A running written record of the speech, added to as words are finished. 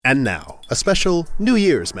And now, a special New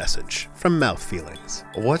Year's message from Mouth Feelings.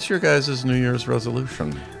 What's your guys' New Year's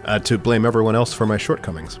resolution? To blame everyone else for my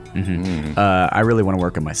shortcomings. I really want to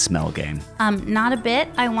work on my smell game. Not a bit.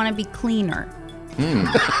 I want to be cleaner.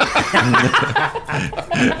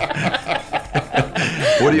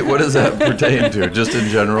 What does that pertain to? Just in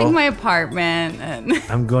general? Like my apartment. And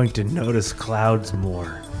I'm going to notice clouds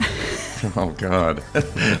more. Oh, God.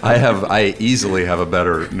 I easily have a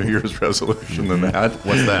better New Year's resolution than that.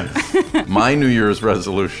 What's that? My New Year's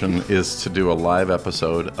resolution is to do a live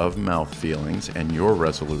episode of Mouth Feelings, and your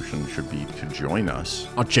resolution should be to join us.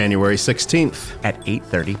 On January 16th. At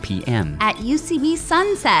 8:30 p.m. at UCB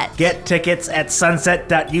Sunset. Get tickets at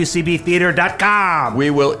sunset.ucbtheater.com.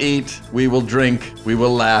 We will eat, we will drink, we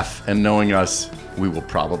will laugh, and knowing us, we will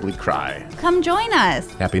probably cry. Come join us.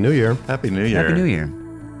 Happy New Year. Happy New Year. Happy New Year.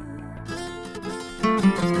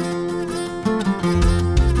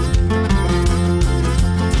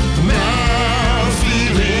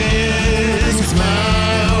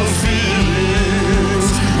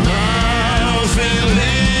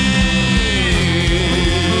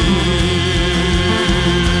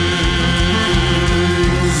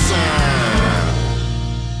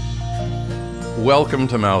 Welcome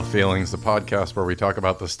to Mouth Feelings, the podcast where we talk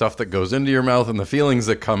about the stuff that goes into your mouth and the feelings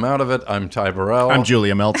that come out of it. I'm Ty Burrell. I'm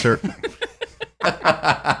Julia Meltzer.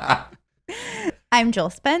 I'm Joel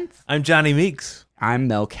Spence. I'm Johnny Meeks. I'm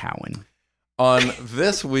Mel Cowan. On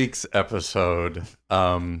this week's episode,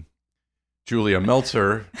 Julia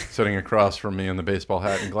Meltzer, sitting across from me in the baseball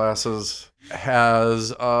hat and glasses, has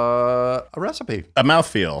a recipe. A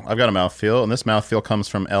mouthfeel. I've got a mouthfeel, and this mouthfeel comes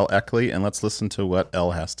from Elle Eckley, and let's listen to what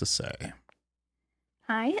Elle has to say.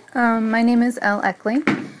 Hi, my name is Elle Eckley,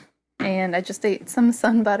 and I just ate some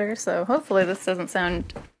sun butter, so hopefully this doesn't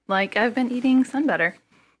sound like I've been eating sun butter.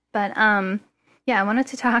 But I wanted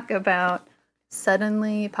to talk about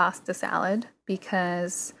Suddenly pasta salad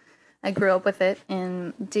because I grew up with it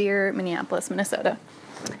in dear Minneapolis, Minnesota.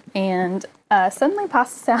 And Suddenly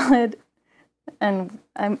pasta salad, and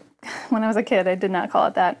when I was a kid, I did not call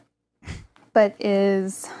it that, but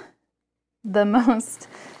is the most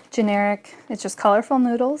generic. It's just colorful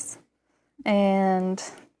noodles and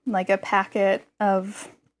like a packet of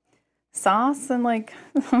sauce and like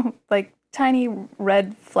tiny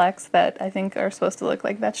red flecks that I think are supposed to look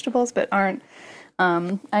like vegetables but aren't.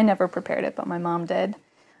 I never prepared it, but my mom did.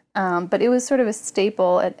 But it was sort of a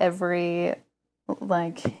staple at every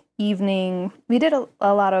evening. We did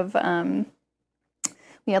a lot of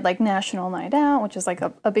we had National Night Out, which is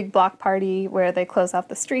a big block party where they close off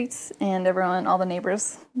the streets and all the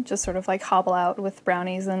neighbors just sort of hobble out with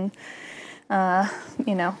brownies and,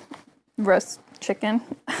 roast chicken.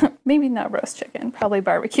 Maybe not roast chicken, probably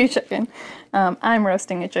barbecue chicken. I'm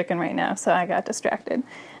roasting a chicken right now, so I got distracted.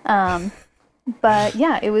 But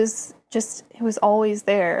yeah, it was always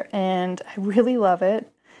there and I really love it.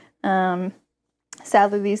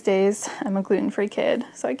 Sadly, these days, I'm a gluten-free kid,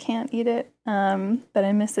 so I can't eat it, but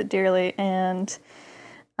I miss it dearly. And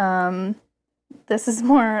this is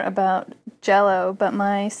more about Jell-O, but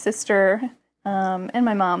my sister and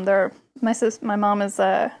my mom, my mom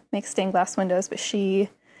makes stained glass windows, but she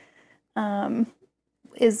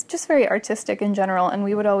is just very artistic in general, and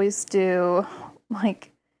we would always do,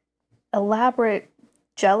 elaborate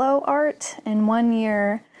Jell-O art. And one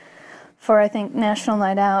year, for, I think, National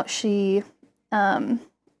Night Out, she... you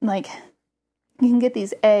can get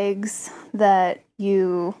these eggs that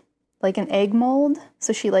you, an egg mold.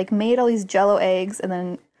 So she, made all these Jell-O eggs and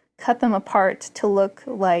then cut them apart to look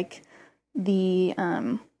like the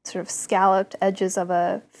sort of scalloped edges of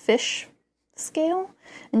a fish scale.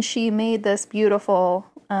 And she made this beautiful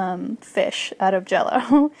fish out of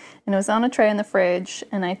Jell-O. And it was on a tray in the fridge.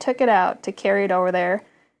 And I took it out to carry it over there.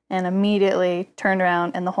 And immediately turned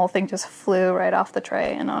around, and the whole thing just flew right off the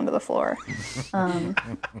tray and onto the floor.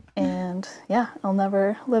 And yeah, I'll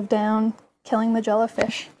never live down killing the Jell-O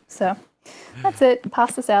fish. So that's it.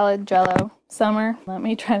 Pasta salad, Jell-O, summer. Let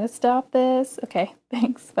me try to stop this. Okay,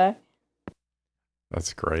 thanks. Bye.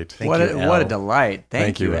 That's great. What a delight.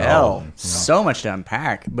 Thank you, Elle. So much to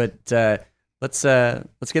unpack. But let's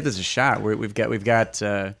give this a shot. We've got.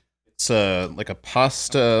 It's like a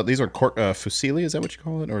pasta. These are fusilli, is that what you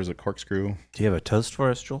call it? Or is it corkscrew? Do you have a toast for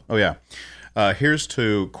us, Joel? Oh, yeah. Here's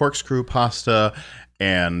to corkscrew pasta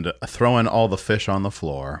and throwing all the fish on the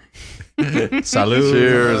floor. Salud.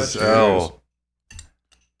 Cheers, Elle.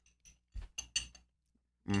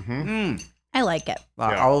 I like it.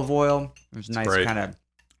 Olive oil. There's a nice great. kind of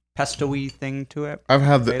pesto-y thing to it.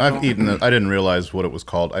 I've eaten it. I didn't realize what it was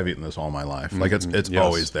called. I've eaten this all my life. It's Yes.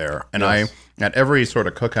 always there. And Yes. at every sort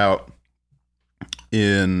of cookout,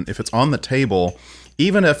 if it's on the table,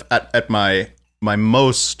 even if at my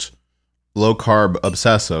most low carb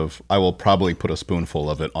obsessive, I will probably put a spoonful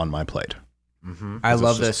of it on my plate. I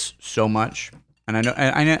love this so much, and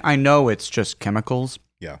I know it's just chemicals.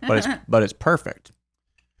 Yeah. but it's perfect.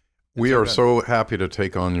 We are so happy to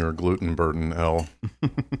take on your gluten burden, Elle.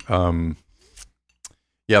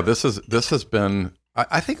 Yeah, this has been.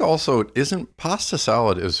 I think also isn't pasta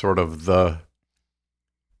salad is sort of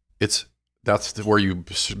that's where you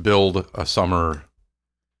build a summer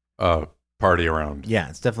party around. Yeah,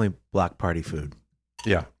 it's definitely block party food.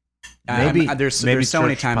 Yeah. There's so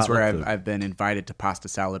many church times where potluck food. I've been invited to pasta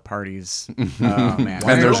salad parties. Oh man,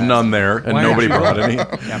 And there's none there, and Why nobody not? brought any.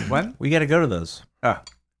 Yeah, what? We got to go to those.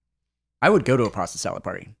 I would go to a pasta salad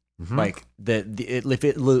party. Like if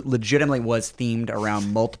it legitimately was themed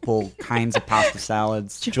around multiple kinds of pasta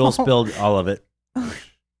salads. Joel spilled all of it. The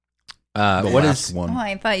What last is Oh, one?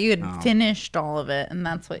 I thought you had Oh. finished all of it, and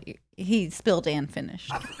that's what he spilled and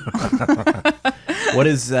finished. what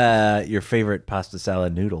is your favorite pasta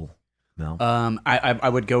salad noodle? Mel? I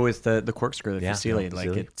would go with the corkscrew, the Yeah, fusilli. yeah, Like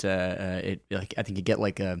fusilli. it like I think you get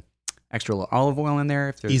like a extra little olive oil in there.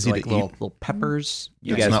 If there's Easy like to little peppers,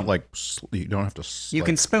 It's guys not like you don't have to. you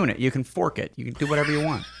can spoon it, you can fork it, you can do whatever you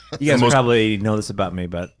want. You guys most- probably know this about me,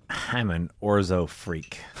 but I'm an orzo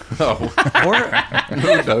freak. Oh,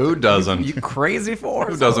 who doesn't? You crazy for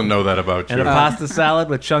Who doesn't know that about you? And a pasta salad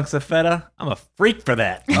with chunks of feta, I'm a freak for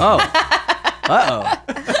that. Oh.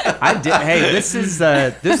 I did. Hey, this is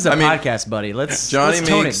a podcast, buddy. Let's tone it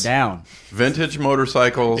Meeks, down. Vintage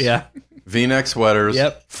motorcycles, Yeah. V-neck sweaters,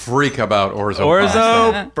 Yep. freak about orzo.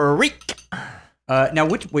 pasta. Orzo freak. Now,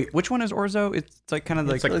 which one is orzo? It's like kind of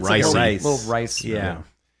like, like a rice. little rice. Yeah.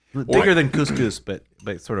 Bigger than couscous, but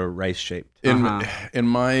sort of rice shaped. In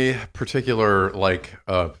my particular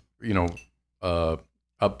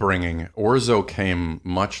upbringing, orzo came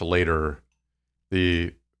much later.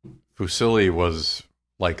 The fusilli was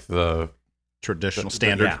like the traditional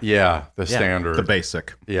standard, the standard, the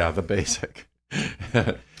basic. the basic.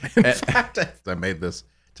 In fact, I made this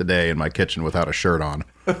today in my kitchen without a shirt on.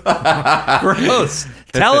 Gross.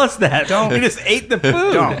 Tell us that. You just ate the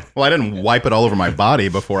food. Well, I didn't wipe it all over my body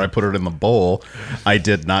before I put it in the bowl. I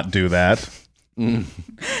did not do that.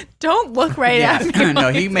 Don't look right at me. No,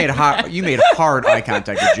 you made hard eye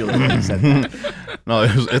contact with Julie when you said that. No,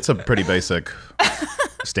 it's a pretty basic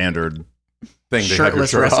standard. Thing to have your Shirtless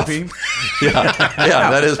shirt off. recipe. Yeah,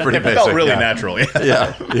 that is pretty It basic. felt really yeah. natural.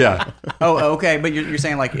 Yeah. Oh, okay, but you're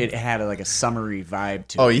saying like it had like a summery vibe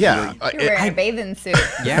to it. Oh yeah, You're wearing a bathing suit.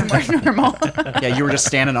 Yeah. More normal. Yeah, you were just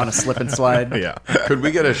standing on a slip and slide. yeah. Could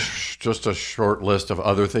we get just a short list of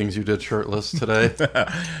other things you did shirtless today?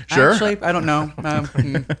 Sure. Actually, I don't know.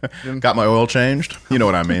 Got my oil changed. You know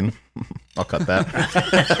what I mean. I'll cut that.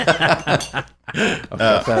 I've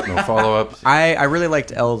got that. No follow-ups. I really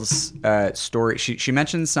liked Elle's story. She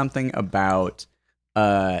mentioned something about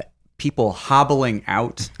people hobbling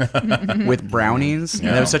out with brownies. And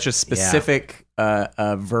that was such a specific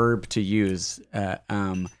verb to use.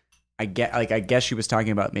 I guess she was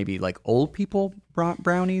talking about maybe like old people brought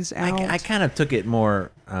brownies out. I kind of took it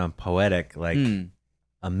more poetic, like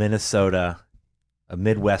a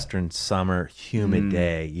Midwestern summer humid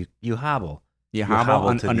day. You hobble. You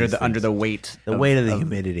hobble to under these the things. weight. The weight of the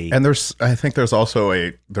humidity. And I think there's also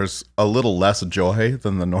a little less joy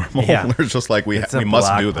than the normal. Yeah. There's just like we It's a must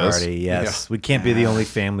block do this. Party, yes, we can't be the only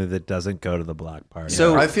family that doesn't go to the block party.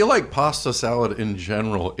 So I feel like pasta salad in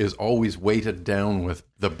general is always weighted down with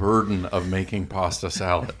the burden of making pasta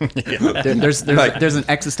salad. there's an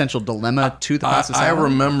existential dilemma to the pasta I salad.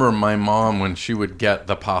 remember my mom when she would get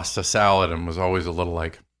the pasta salad and was always a little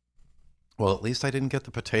like, well, at least I didn't get the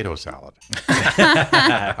potato salad.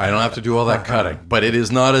 I don't have to do all that cutting. But it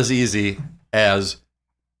is not as easy as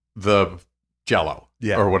the Jell-O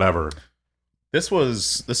or whatever. This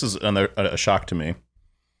is a shock to me.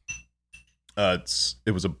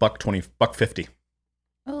 It was $1.50.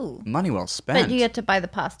 Oh. Money well spent. But you get to buy the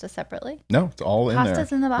pasta separately. No, it's all in there.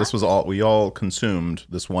 Pasta's in the box? This was we all consumed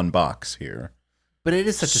this one box here. But it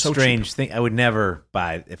is such a So strange thing. I would never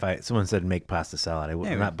buy someone said make pasta salad.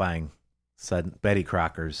 I'm not buying Betty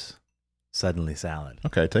Crocker's suddenly salad.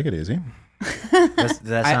 Okay, take it easy. Does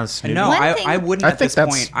that sound stupid? No, One I thing- wouldn't I at think this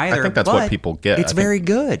that's point either. I think that's but what people get. It's I think very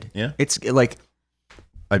good. Yeah. It's like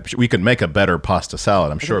we could make a better pasta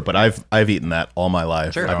salad, I'm sure, but I've eaten that all my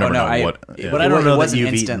life. Sure. I've never No, known what. But I It don't know that wasn't you've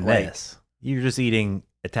instant, eaten like- this. You're just eating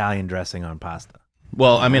Italian dressing on pasta.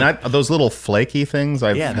 Well, I mean, those little flaky things.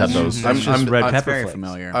 I've Yeah, had that's those. That's just red I'm pepper very flakes.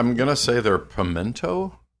 familiar. I'm going to say they're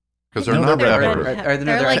pimento. Because they're No, not they're red red pepper. pepper. I think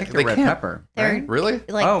They're they're like- red They can't- pepper. They're Right? Really?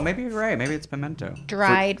 like Oh, maybe you're right. Maybe it's pimento.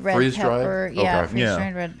 dried red freeze-dried? pepper. Yeah, Okay.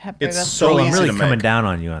 freeze-dried red pepper. It's That's so Joel, what I'm easy really to coming make. down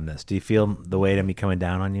on you on this. Do you feel the weight of me coming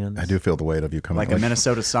down on you on this? I do feel the weight of you coming. Like a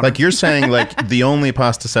Minnesota summer. Like you're saying, like the only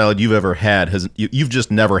pasta salad you've ever had you've just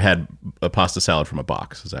never had a pasta salad from a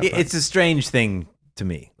box. Is that right? It's a strange thing to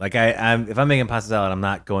me. Like I'm if I'm making pasta salad, I'm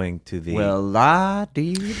not going to the. well, la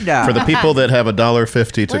dee da. for the people that have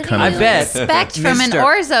 $1.50 to What kind do of you I bet. expect from an Mr.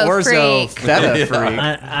 orzo freak? feta freak.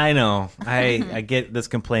 I know. I get this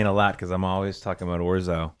complaint a lot because I'm always talking about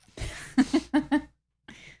orzo.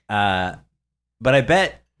 But I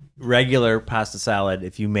bet regular pasta salad,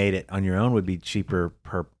 if you made it on your own, would be cheaper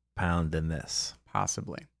per pound than this.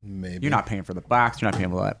 Possibly. maybe You're not paying for the box. You're not paying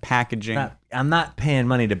for all that packaging. I'm not paying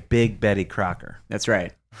money to Big Betty Crocker. That's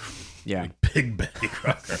right. Yeah. Big Betty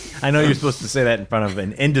Crocker. I know you're supposed to say that in front of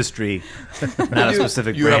an industry, not a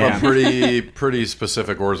specific You brand. have a pretty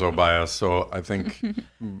specific orzo bias, so I think you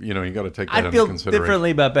got to take that I into feel consideration.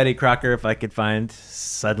 differently about Betty Crocker if I could find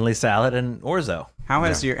suddenly salad and orzo. How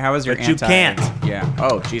is your But you anti- can't. Yeah.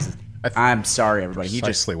 Oh Jesus. I'm sorry, everybody. He just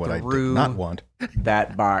Precisely what I threw did not want.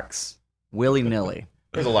 that box willy nilly.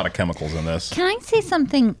 There's a lot of chemicals in this. Can I say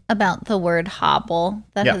something about the word hobble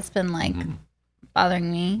that Yeah. has been like bothering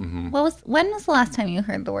me? When was the last time you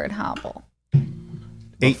heard the word hobble?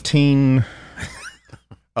 18.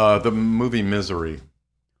 The movie Misery.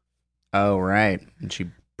 Oh right. And she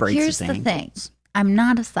breaks Here's his the ankles. thing. I'm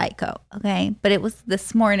not a psycho, okay? But it was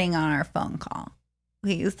this morning on our phone call.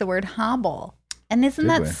 We used the word hobble. And isn't Did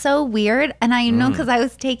that we? so weird? And I know because I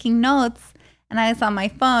was taking notes and I was on my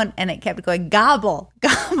phone and it kept going gobble,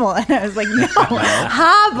 gobble. And I was like, no,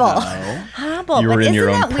 hobble, hobble. You were but in isn't your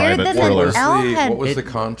own that weird private that thriller. an L had, What was the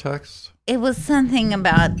context? it was something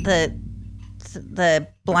about the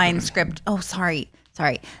blind script. Oh, sorry.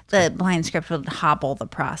 The blind script would hobble the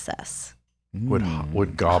process.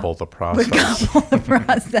 Would gobble the process. Gobble the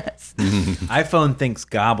process. iPhone thinks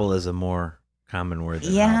gobble is a more common word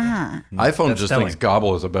than Yeah. iPhone That's just telling. thinks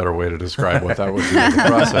gobble is a better way to describe what that would be in the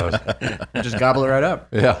process. Just gobble it right up.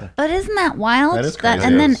 Yeah. But isn't that wild? That is crazy.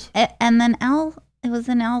 and It then L, it was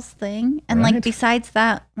an L's thing. And like Right. besides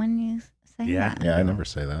that, when you say Yeah. that. Yeah, I never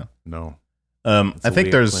say that. No. It's I a think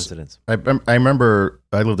weird there's. coincidence. I remember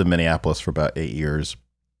I lived in Minneapolis for about 8 years,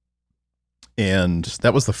 and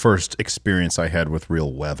that was the first experience I had with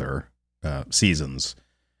real weather seasons.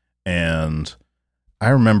 And I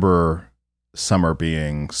remember summer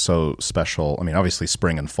being so special. I mean, obviously,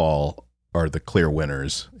 spring and fall are the clear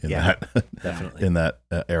winners in Yeah, that definitely. in that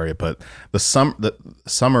area. But the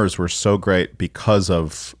summers were so great because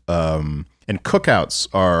of and cookouts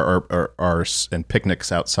are and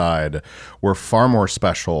picnics outside were far more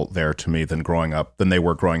special there to me than they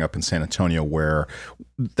were growing up in San Antonio, where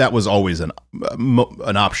that was always an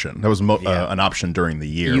option. That was an option during the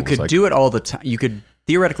year. You It was could do it all the time. You could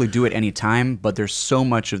theoretically do it any time, but there's so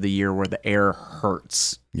much of the year where the air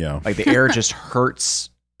hurts. Yeah. Like the air just hurts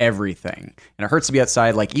everything, and it hurts to be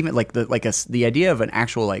outside. Like even like the idea of an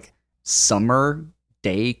actual like summer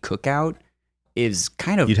day cookout is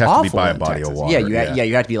kind of You'd have to be awful by a in body of Texas. water, Yeah, you yeah.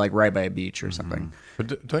 you have to be like right by a beach or something.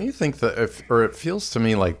 But don't you think that it feels to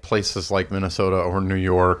me like places like Minnesota or New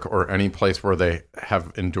York or any place where they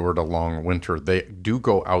have endured a long winter, they do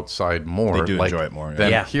go outside more. They do like, enjoy it more, yeah.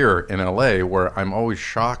 than Yeah. here in LA, where I'm always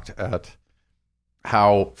shocked at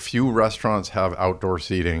how few restaurants have outdoor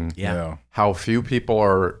seating. Yeah. How few people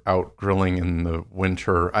are out grilling in the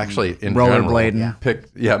winter. Actually, in Rollerblading. general,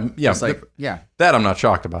 yeah. It's like that I'm not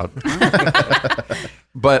shocked about.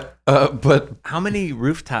 but How many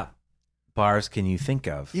rooftop bars can you think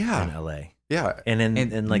of Yeah. in LA? yeah, And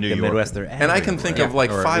in like New the York. Midwest, they're and I can think of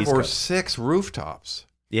like everywhere. 5 East or Coast. 6 rooftops.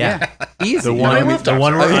 Yeah. easy. The one, the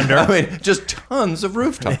one we're under. I mean, just tons of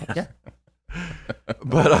rooftops.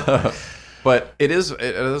 But it has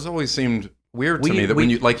always seemed weird to me that when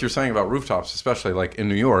you, like you're saying about rooftops, especially like in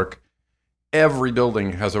New York, every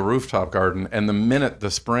building has a rooftop garden, and the minute the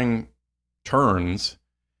spring turns,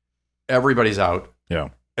 everybody's out. Yeah.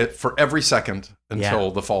 For every second until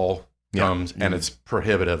the fall Yeah. comes, and it's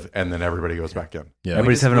prohibitive, and then everybody goes back in. Yeah.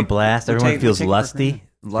 Everybody's having a blast. we Everyone take- we feels take for lusty.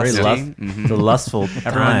 Lusty. Very lust, Mhm. It's a lustful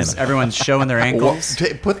time. Everyone's showing their ankles.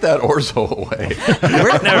 Put that orzo away.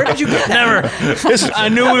 Where did you get that? Never. I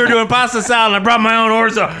knew we were doing pasta salad, and I brought my own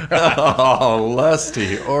orzo. Oh,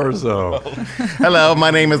 lusty orzo. Hello,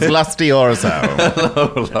 my name is Lusty Orzo.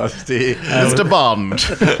 Hello, lusty. Mr. Bond.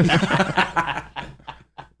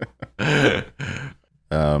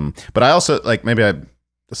 But I also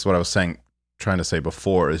this is what I was trying to say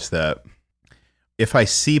before, is that if I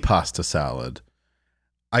see pasta salad,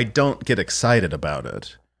 I don't get excited about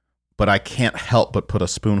it, but I can't help but put a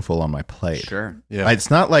spoonful on my plate. Sure. Yeah. It's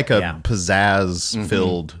not like a Yeah. pizzazz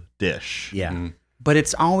filled dish. Yeah. But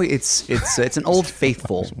it's always it's an old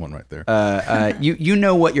faithful. There's one right there. You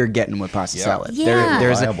know what you're getting with pasta salad. Yeah.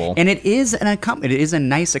 There's Reliable. and it is it is a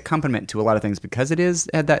nice accompaniment to a lot of things because it is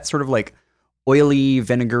had that sort of like oily,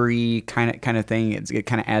 vinegary kind of thing. It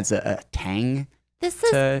kind of adds a tang. This is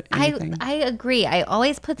to anything. I agree. I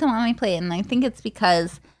always put them on my plate, and I think it's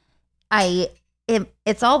because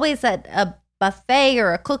it's always at a buffet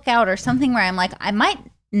or a cookout or something where I'm like, I might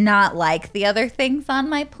not like the other things on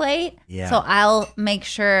my plate. Yeah. So I'll make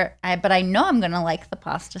sure but I know I'm gonna like the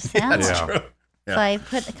pasta salad. Yeah. True. So I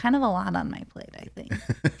put kind of a lot on my plate, I think.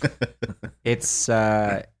 It's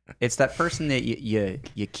that person that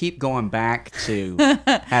you keep going back to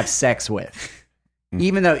have sex with.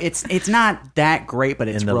 Even though it's not that great, but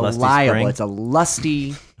it's In the lusty reliable. spring? It's a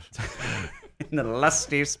lusty in the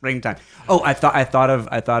lusty springtime. Oh, I thought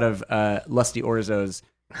of Lusty Orzo's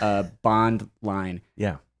Bond line.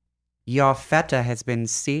 Yeah. Your feta has been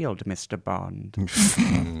sealed, Mr. Bond.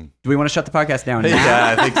 Do we want to shut the podcast down now?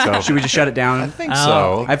 Yeah, I think so. Should we just shut it down? I think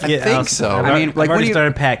so. I I've- think so. I mean, I've like already when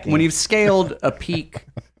started packing. when you've scaled a peak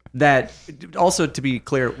that, also to be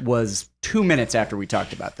clear, was 2 minutes after we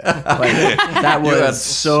talked about that. Like, that was You had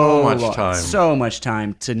so much long- time. so much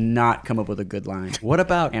time to not come up with a good line, What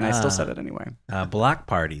about and I still said it anyway. block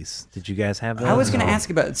parties? Did you guys have those? I was going to ask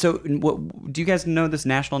about. So, what do you guys know this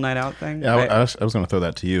National Night Out thing? Yeah, I was going to throw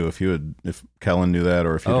that to you if Kellen knew that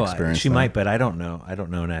or if you'd Oh, experienced she that. might, but I don't know. I don't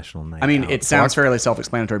know National Night I mean, Out. it sounds fairly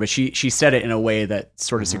self-explanatory, but she said it in a way that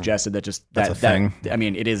sort of suggested that just That's that, a thing. I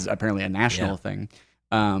mean, it is apparently a national thing.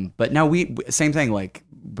 But no, same thing. Like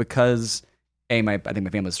because I think my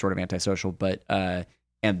family was sort of antisocial, but but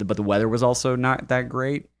the weather was also not that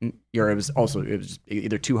great. Or it was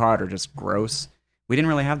either too hot or just gross. We didn't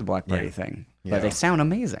really have the block party thing, but they sound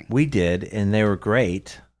amazing. We did, and they were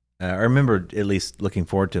great. I remember at least looking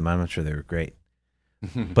forward to them. I'm not sure they were great,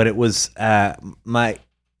 but it was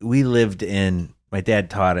we lived in. My dad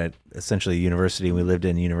taught at essentially a university, and we lived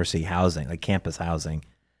in university housing, like campus housing,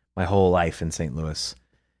 my whole life in St. Louis,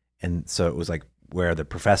 and so it was like where the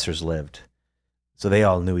professors lived. So they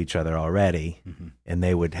all knew each other already, and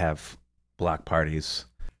they would have block parties,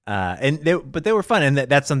 but they were fun, and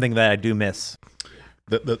that's something that I do miss.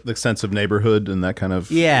 The sense of neighborhood and that kind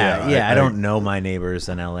of I don't know my neighbors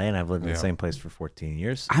in LA, and I've lived in the same place for 14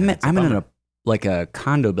 years. I'm It's a in bummer. a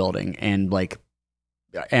condo building and like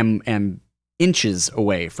am inches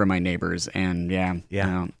away from my neighbors, and I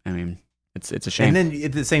mean it's a shame. And then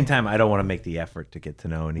at the same time, I don't want to make the effort to get to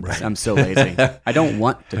know anybody. I'm so lazy. I don't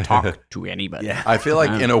want to talk to anybody. Yeah. I feel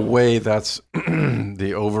like in a way that's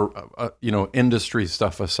the industry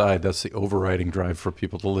stuff aside, that's the overriding drive for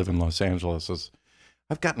people to live in Los Angeles is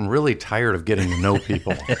I've gotten really tired of getting to know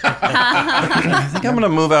people. I think I'm going to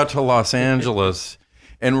move out to Los Angeles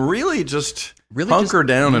and really just hunker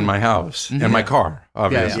down in my house and my car,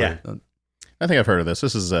 obviously. Yeah. I think I've heard of this.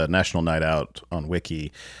 This is a National Night Out on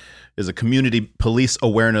Wiki. Is a community police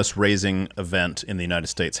awareness raising event in the United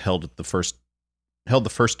States held the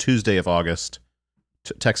first Tuesday of August.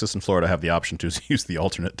 Texas and Florida have the option to use the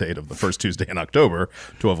alternate date of the first Tuesday in October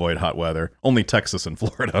to avoid hot weather. Only Texas and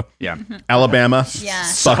Florida. Yeah. Alabama, Yeah.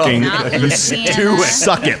 sucking. Not You Louisiana.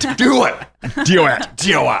 suck it. Do it. Do it.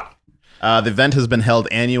 Do it. The event has been held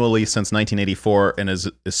annually since 1984 and is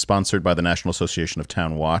sponsored by the National Association of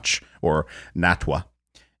Town Watch, or NATWA,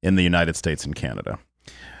 in the United States and Canada.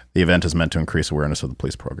 The event is meant to increase awareness of the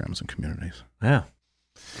police programs in communities. Yeah.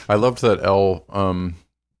 I loved that Elle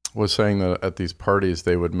was saying that at these parties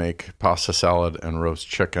they would make pasta salad and roast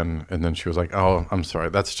chicken, and then she was like, "Oh, I'm sorry,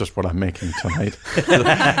 that's just what I'm making tonight."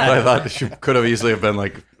 I thought she could have easily have been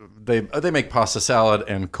like, "They make pasta salad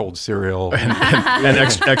and cold cereal." And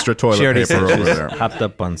extra toilet She already paper said over she's there. hopped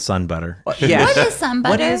up on sun butter. Yeah. What is sun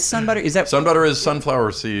butter? What is sun butter? Is that Sun butter is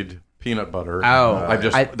sunflower seed peanut butter. Oh.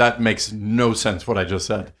 That makes no sense what I just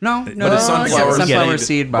said. No, But it's sunflower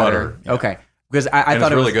seed butter. Yeah. Okay. Because I And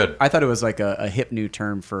thought it's it was really good. I thought it was like a hip new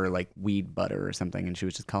term for like weed butter or something, and she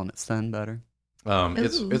was just calling it sun butter.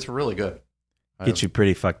 It's really good. Get you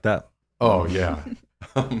pretty fucked up. Oh yeah.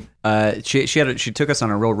 She took us on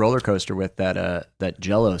a real roller coaster with that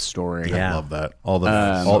Jello story. Yeah. I love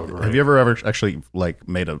that. so great. Have you ever actually like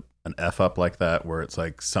made an F up like that where it's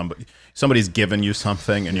like somebody's given you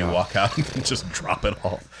something and you walk out and just drop it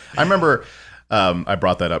all? I remember I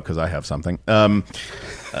brought that up because I have something.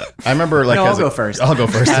 I remember like No, I'll go first. I'll go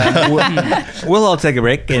first. We'll all take a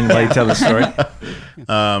break and while you tell the story.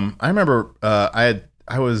 I remember I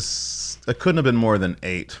couldn't have been more than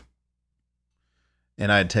 8,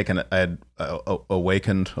 and I had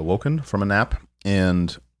awoken from a nap,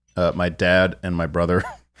 and my dad and my brother.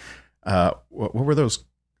 What were those?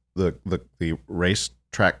 The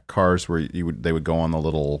racetrack cars where they would go on the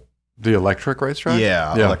little. The electric racetrack?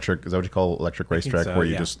 Yeah, electric. Is that what you call electric racetrack? so, where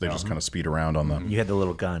you yeah. they just kind of speed around on them. You had the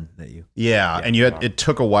little gun that you. Yeah, and it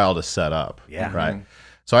took a while to set up. Yeah. Right.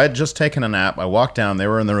 So I had just taken a nap. I walked down. They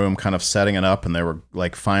were in the room, kind of setting it up, and they were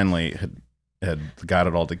like finally had got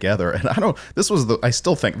it all together. And I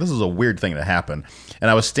still think this is a weird thing to happen. And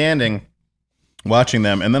I was standing watching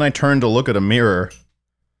them, and then I turned to look at a mirror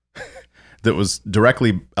that was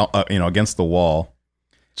directly against the wall.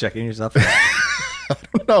 Checking yourself.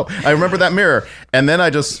 No, I remember that mirror, and then I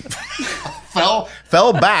just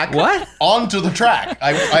fell back onto the track.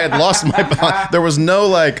 I had lost my. There was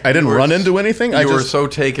no I didn't run into anything. You were so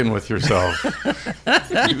taken with yourself.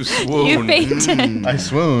 You swooned. You fainted. I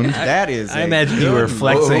swooned, That is. I imagine you were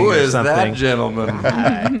flexing Who or is something. that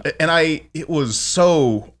gentleman? and it was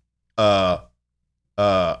so. It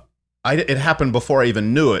happened before I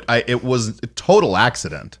even knew it. It was a total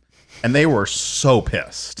accident, and they were so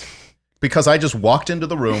pissed. Because I just walked into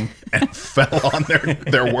the room and fell on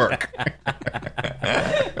their work.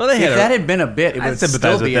 Well, they If that had been a bit, it I'd would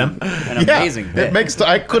sympathize still be with them. an amazing bit.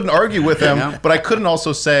 I couldn't argue with them, Yeah. but I couldn't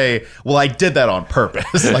also say, well, I did that on purpose.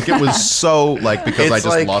 It was so because I It's just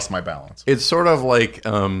like- lost my balance. It's sort of like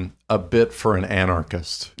a bit for an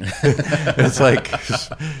anarchist. It's like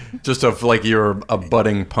just you're a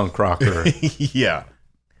budding punk rocker. Yeah.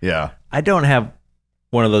 I don't have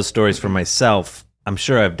one of those stories for myself. I'm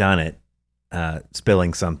sure I've done it,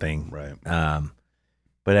 spilling something. Right.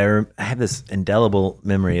 But I have this indelible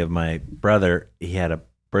memory of my brother. He had a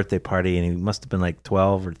birthday party, and he must have been like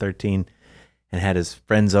 12 or 13, and had his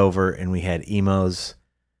friends over, and we had Emo's,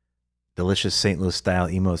 delicious St. Louis style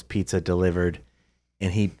Emo's pizza delivered.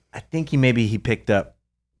 And I think he picked up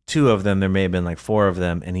 2 of them. There may have been like 4 of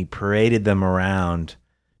them, and he paraded them around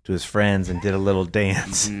to his friends and did a little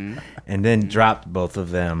dance, and then dropped both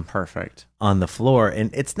of them Perfect. on the floor.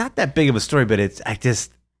 And it's not that big of a story, but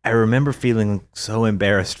I remember feeling so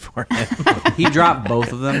embarrassed for him. He dropped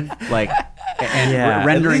both of them, Yeah,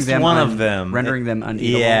 rendering at least them one of them, rendering them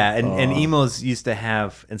uneatable. Yeah, and Emo's used to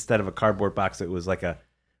have, instead of a cardboard box, it was like a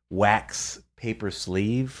wax paper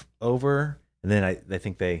sleeve over. And then I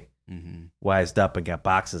think they wised up and got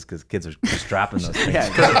boxes because kids are just dropping those things. Yeah,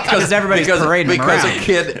 because everybody's parading them because around. a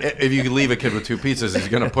kid, if you leave a kid with 2 pizzas, he's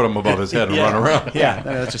going to put them above his head and run around. Yeah,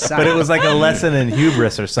 that's just But it was like a lesson in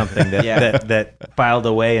hubris or something that Yeah. that filed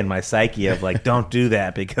away in my psyche of don't do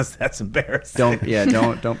that because that's embarrassing.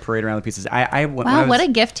 don't parade around the pieces. When I Wow, was- what a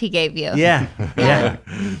gift he gave you. Yeah. yeah.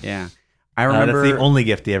 I remember That's the only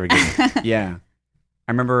gift he ever gave me. Yeah,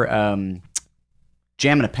 I remember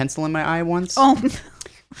jamming a pencil in my eye once. Oh,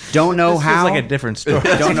 Don't know This how. feels like a different story.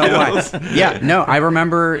 Don't know why. Yeah, no, I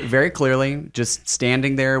remember very clearly just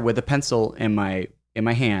standing there with a pencil in my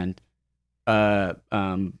hand,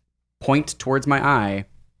 point towards my eye,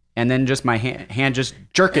 and then just my hand just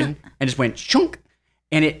jerking and just went shunk,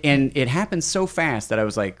 and it happened so fast that I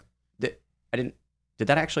was like, did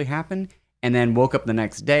that actually happen? And then woke up the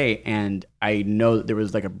next day and I know that there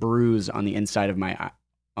was like a bruise on the inside of my eye,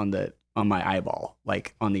 on my eyeball,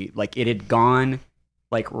 it had gone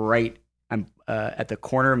right at the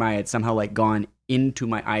corner of my eye, had somehow gone into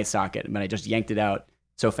my eye socket, but I just yanked it out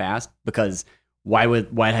so fast because why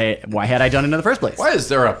had I done it in the first place? Why is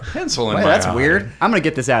there a pencil in Why, my that's eye? weird. I'm gonna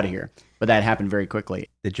get this out of here. But that happened very quickly.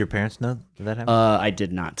 Did your parents know? Did that happen? I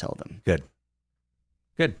did not tell them. Good.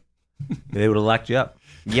 They would have locked you up.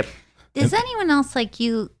 Yep. is anyone else like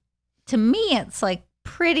you? To me, it's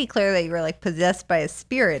pretty clear that you were possessed by a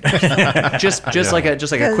spirit. just like a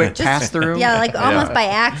quick pass through. Yeah, almost by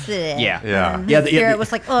accident. Yeah. Yeah. And Yeah, the spirit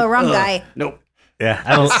was oh, wrong guy. Nope. Yeah,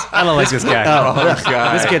 I don't like this guy. Oh,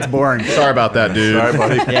 God. This kid's boring. Sorry about that, dude. Sorry,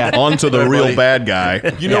 buddy. Yeah. On to the Sorry, real buddy. bad guy.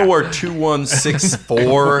 You know where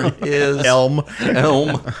 2164 is? Elm.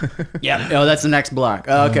 Yeah. Oh, that's the next block.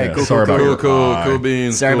 Okay. Yeah, Cool. sorry Cool. about Cool. your Cool eye.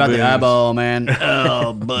 beans. Sorry cool about the beans. eyeball, man.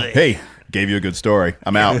 Oh boy. Hey, gave you a good story.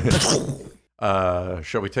 I'm out.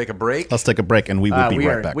 Shall we take a break? Let's take a break and we will be we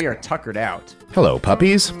right are back. we are tuckered out. Hello,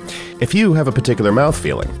 puppies. If you have a particular mouth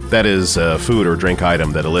feeling, that is, a food or drink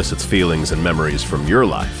item that elicits feelings and memories from your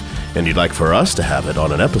life, and you'd like for us to have it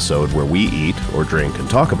on an episode where we eat or drink and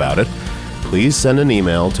talk about it, please send an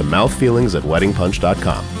email to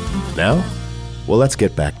mouthfeelings@weddingpunch.com. Now, well, let's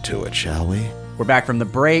get back to it, shall we? We're back from the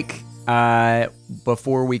break.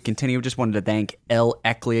 Before we continue, just wanted to thank Elle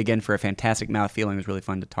Eckley again for a fantastic mouth feeling. It was really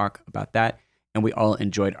fun to talk about that. And we all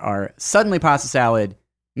enjoyed our Suddenly Pasta Salad,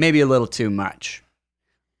 maybe a little too much.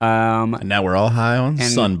 And now we're all high on And-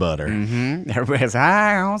 sun butter. Everybody's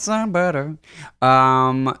high on some butter.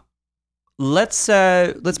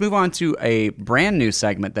 let's move on to a brand new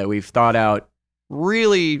segment that we've thought out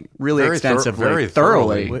really Very extensively, very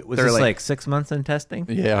thoroughly. thoroughly. Was this like 6 months in testing?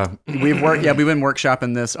 Yeah. We've been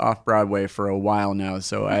workshopping this off Broadway for a while now,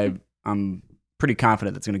 so I'm pretty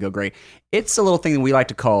confident that's going to go great. It's a little thing that we like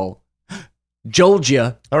to call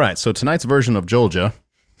Georgia. All right, so tonight's version of Georgia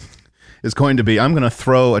is going to be, I'm going to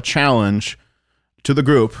throw a challenge to the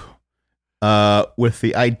group with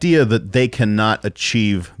the idea that they cannot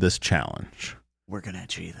achieve this challenge. We're going to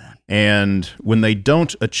achieve that. And when they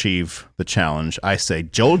don't achieve the challenge, I say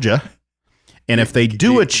Georgia. And if they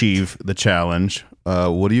do achieve the challenge,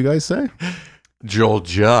 what do you guys say?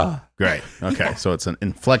 Georgia. Great. Okay, so it's an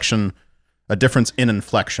inflection, a difference in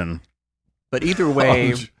inflection. But either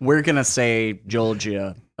way, we're going to say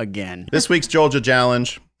Georgia again. This week's Georgia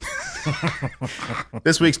challenge.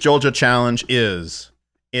 This week's Georgia challenge is,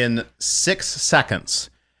 in 6 seconds,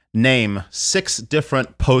 name 6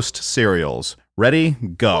 different Post cereals. Ready?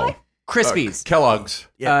 Go. Krispies. Kellogg's.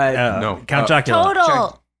 No. Count Chocula.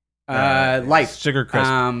 Total. Life. Sugar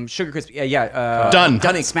Crisp. Sugar Crisp. Yeah. Done.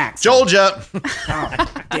 Dunning Smacks. Georgia. Oh,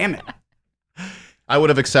 damn it. I would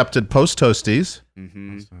have accepted Post Toasties.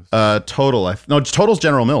 Total. Total's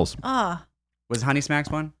General Mills. Oh, Was Honey Smacks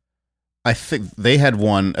one? I think they had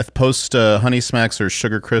one. Post Honey Smacks or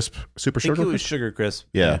Sugar Crisp, Super I think Sugar it was Crisp? Sugar Crisp.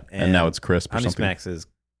 Yeah, and now it's Crisp or Honey something. Smacks is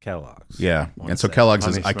Kellogg's. Yeah, I wanna and so say. Kellogg's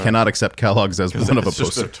Honey is, I Smacks. cannot accept Kellogg's as one of a It's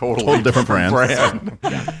just Post. a totally different brand.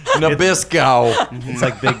 Nabisco. It's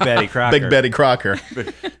like Big Betty Crocker. Big Betty Crocker.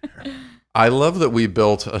 I love that we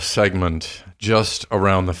built a segment just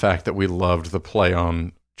around the fact that we loved the play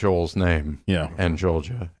on Joel's name. Yeah. And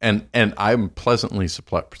Georgia. And I'm pleasantly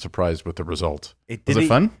surprised with the result. Was it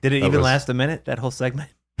fun? Did it That even was- last a minute, that whole segment?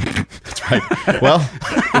 Right. Well,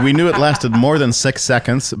 we knew it lasted more than 6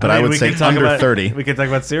 seconds, but I, mean, would we say could talk under about- 30. We could talk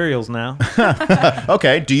about cereals now.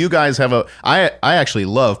 Okay. Do you guys have a? I actually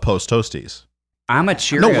love Post Toasties. I'm a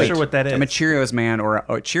Cheerios. No, I'm not wait. sure what that is. I'm a Cheerios man, or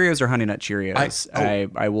Cheerios or Honey Nut Cheerios.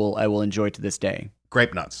 I will enjoy to this day.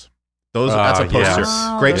 Grape Nuts. That's a Post yes. cereal.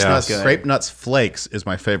 Oh, Grape that's Nuts. good. Grape Nuts Flakes is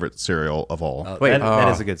my favorite cereal of all. Wait, that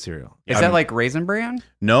is a good cereal. Is that like Raisin Bran?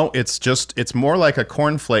 No, it's more like a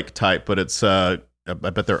cornflake type, but it's I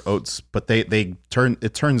bet they're oats, but it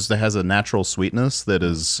has a natural sweetness that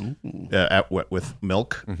is with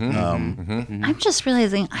milk. I'm just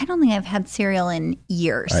realizing I don't think I've had cereal in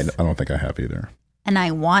years, I don't think I have either. and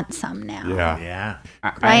I want some now. Yeah. Yeah.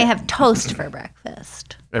 I have toast for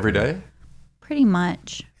breakfast, Every day? pretty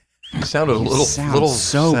much. You sounded a little sound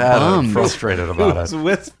so sad bummed. and frustrated about It's it.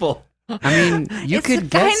 wistful. I mean, you It's could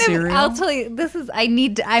get kind of, cereal. I'll tell you,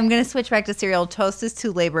 I'm going to switch back to cereal. Toast is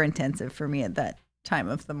too labor intensive for me at that time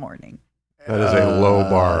of the morning. That is a low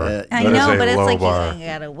bar. I That is know, a but it's low like bar. you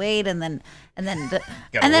gotta wait, and then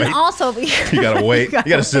wait. also You gotta wait. You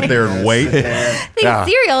gotta sit there and wait. Yeah.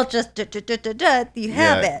 cereal just you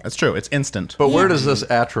have it. That's true. It's instant. But where does this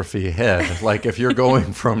atrophy head? Like if you're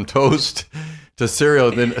going from toast to cereal,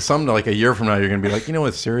 then some like a year from now you're gonna be like, you know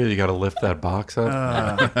what, cereal, you got to lift that box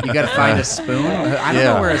up. You got to find a spoon. I don't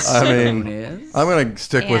Yeah, know where a I spoon mean, is. I'm gonna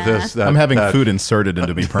stick with Yeah. this. That, I'm having that, food inserted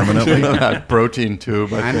into me permanently. that protein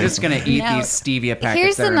tube. I I'm think. just gonna eat No. these stevia packets.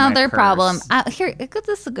 Here's that are in my another purse. problem.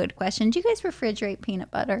 This is a good question. Do you guys refrigerate peanut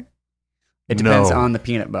butter? It depends No. on the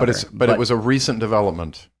peanut butter. But it was a recent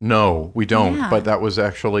development. No, we don't. Yeah. But that was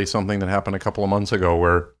actually something that happened a couple of months ago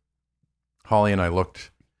where Holly and I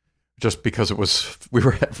looked, just because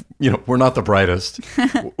we're not the brightest.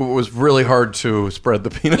 It was really hard to spread the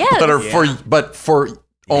peanut Yes. butter for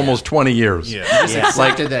almost 20 years. just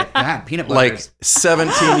accepted that peanut butter. Like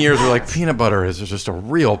 17 years, we're like, peanut butter is just a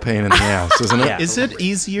real pain in the ass, isn't it? Yeah. Is it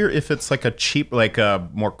easier if it's like a cheap, like a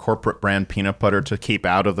more corporate brand peanut butter to keep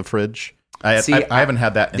out of the fridge? I haven't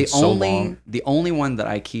had that in so long. The only one that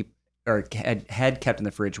I keep or had kept in the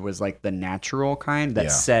fridge was like the natural kind that Yeah.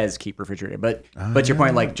 says keep refrigerated. But to your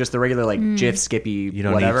point, like just the regular like Jif, Skippy, You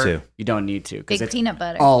don't whatever, need to. you don't need to because Big it's peanut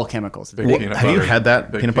butter. all chemicals. Big Well, peanut have you butter. had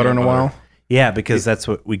that Big peanut butter in a while? Yeah, because that's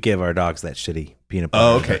what we give our dogs, that shitty peanut butter.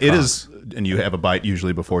 Oh, okay. It is, and you have a bite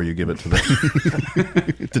usually before you give it to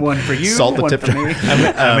them. One for you, Salt the one tip for jar. me.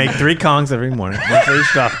 I make 3 Kongs every morning. One for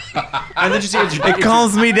each dog. And then just It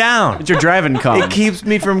calms me down. it's your driving Kong. It keeps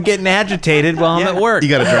me from getting agitated while I'm at work. You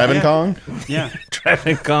got a driving Kong? yeah.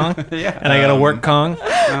 driving Kong, and I got a work Kong.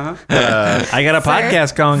 I got a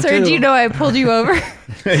podcast Kong Sir, too. do you know I pulled you over? You're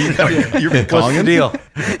What's the Konging? deal?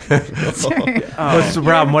 What's the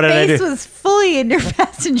problem? What did I Face do? was fully in your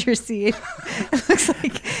passenger seat. It looks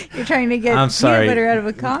like you're trying to get I'm sorry. peanut butter out of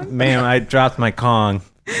a Kong. Ma'am, I dropped my Kong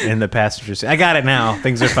in the passenger seat. I got it now.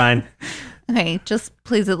 Things are fine. Okay, just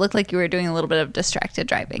please. It looked like you were doing a little bit of distracted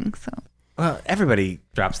driving. So Well, everybody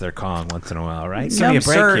drops their Kong once in a while, right? Give No, me a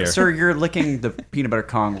break sir, here. sir, you're licking the peanut butter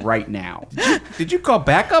Kong right now. Did you call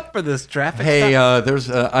backup for this traffic? Hey, stop? there's.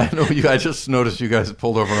 I know you. I just noticed you guys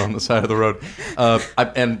pulled over on the side of the road.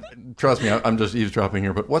 And trust me, I'm just eavesdropping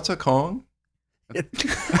here. But what's a Kong? It's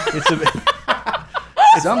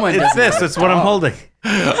Someone it's doesn't this. know It's what I'm holding.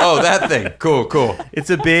 Oh, that thing. Cool. It's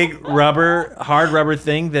a big hard rubber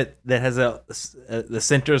thing that has the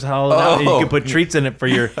center's hollowed out. And you can put treats in it for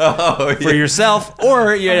your for yourself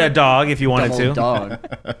or a dog if you wanted Double to. dog.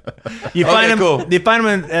 You find them. cool. You find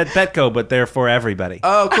them at Petco, but they're for everybody.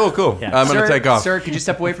 Oh, cool. Yeah. I'm gonna take off. Sir, could you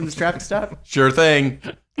step away from this traffic stop? Sure thing.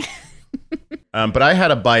 But I had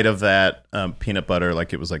a bite of that peanut butter,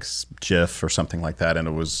 like it was like Jif or something like that, and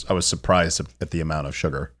I was surprised at the amount of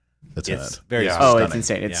sugar that's in It's it. very Yeah. Oh, stunning. it's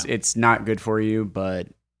insane. It's not good for you, but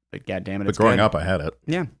God damn it, But it's growing good. up, I had it.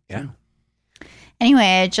 Yeah.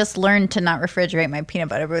 Anyway, I just learned to not refrigerate my peanut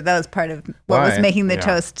butter, but that was part of what was Why? making the Yeah.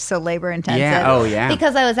 toast so labor intensive. Yeah. Oh, yeah.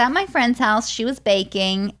 Because I was at my friend's house, she was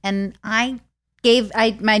baking, and my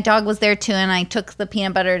dog was there too, and I took the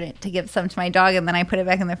peanut butter to give some to my dog, and then I put it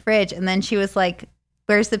back in the fridge, and then she was like,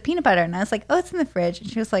 "Where's the peanut butter?" And I was like, "Oh, it's in the fridge." And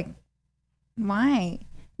she was like, "Why?"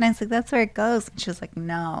 And I was like, "That's where it goes." And she was like,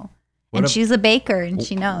 "No." And she's a baker, and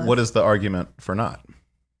she knows. What is the argument for not?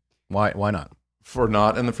 Why not? For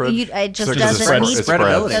not in the fridge. It just So 'cause doesn't it's need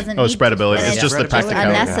spreadability. doesn't Oh, need- spreadability. and It's just the practicality.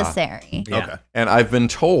 unnecessary. Yeah. Okay. And I've been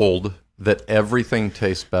told that everything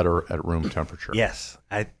tastes better at room temperature. Yes,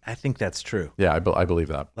 I think that's true. Yeah, I believe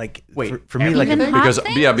that. Like Wait, for me, like Even hot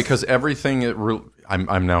things? Because everything.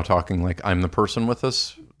 I'm now talking like I'm the person with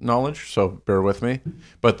this knowledge, so bear with me.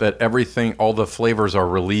 But that everything, all the flavors are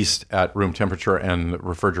released at room temperature, and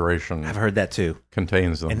refrigeration I've heard that too,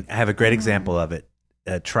 contains them. and I have a great example of it.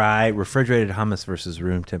 Try refrigerated hummus versus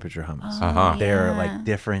room temperature hummus. Uh-huh. They're like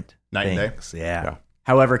different Night and day. things. Yeah. Yeah.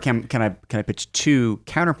 However, can I pitch two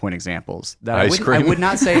counterpoint examples that Ice I cream? would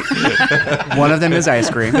not say one of them is ice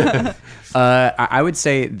cream. I would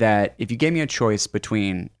say that if you gave me a choice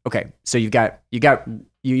between so you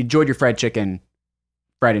enjoyed your fried chicken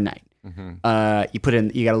Friday night. You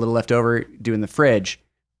got a little left over, do in the fridge.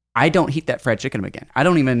 I don't heat that fried chicken up again. I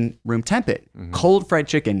don't even room temp it. Cold fried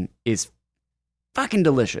chicken is fucking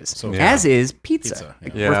delicious. As is pizza.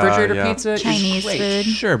 Yeah. Refrigerator Yeah. pizza is Chinese great. food.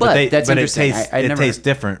 Sure, But that's it interesting. tastes I never-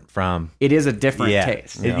 different from It is a different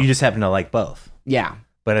taste. You just happen to like both. Yeah.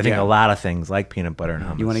 But I think Yeah. a lot of things like peanut butter and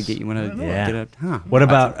hummus. You want to Yeah. get a What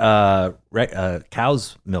about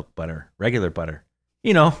cow's milk butter, regular butter?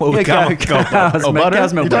 You know what we call cow's Oh, milk- butter?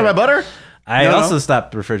 cow's milk You talking about butter? I No. also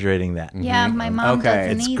stopped refrigerating that. Yeah, my mom Okay.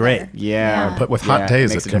 doesn't It's either. great. Yeah. But with Yeah, hot days,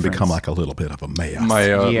 makes it a can difference. become like a little bit of a mayo. My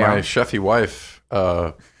Yeah. my chefy wife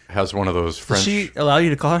has one of those Does French. she allow you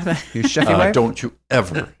to call her that? Your chefy wife? Don't you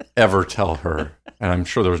ever tell her. And I'm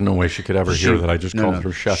sure there's no way she could ever hear that I just called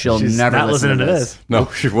her chef. She'll She's never not listen listening to to this. No,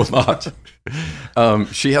 she will not.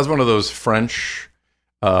 She has one of those French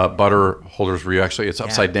butter holders where you actually, it's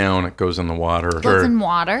upside down. It goes in the water. Goes in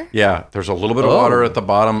water. Yeah, there's a little bit of water at the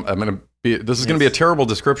bottom. This is going to be a terrible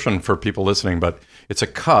description for people listening, but it's a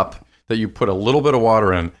cup that you put a little bit of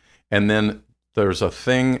water in, and then there's a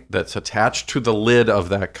thing that's attached to the lid of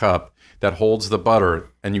that cup that holds the butter,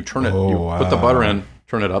 and you turn it, put the butter in,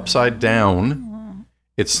 turn it upside down.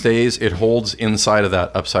 It holds inside of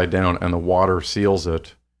that upside down, and the water seals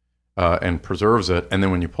it and preserves it. And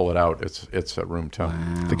then when you pull it out, it's at room temp.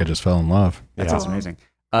 I think I just fell in love. That Yeah. sounds amazing.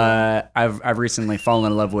 I've recently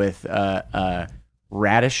fallen in love with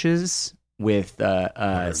radishes with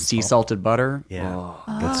sea salted butter. Yeah,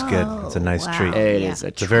 that's good. It's a nice wow. treat. It Yeah. is a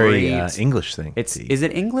It's a very treat. English thing. Is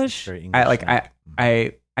it English? Very English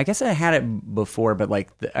I guess I had it before, but like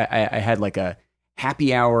I had like a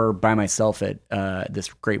happy hour by myself at this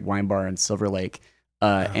great wine bar in Silver Lake,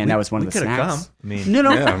 and that was one of the could've snacks. come. I mean,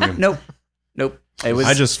 No, Yeah, I mean- nope. It was.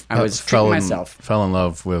 I just I was fell tricking in, myself. fell in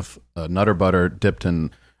love with Nutter butter dipped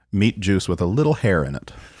in meat juice with a little hair in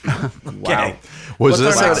it. Wow. Was What's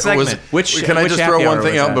this our next segment? Can I which just happy throw one hour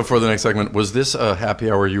thing was out that? before the next segment? Was this a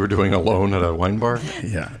happy hour you were doing alone at a wine bar?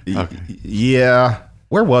 Yeah. Yeah.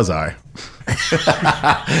 Where was I? could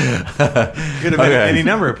have been any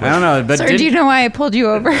number of I don't know, but Sir, do you know why I pulled you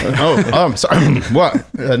over? I'm sorry.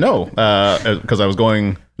 What? No, because I was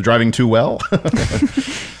driving too well.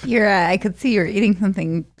 I could see you're eating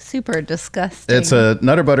something super disgusting. It's a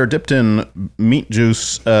Nutter butter dipped in meat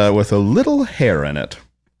juice with a little hair in it.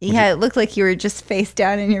 Yeah, it looked like you were just face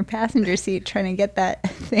down in your passenger seat trying to get that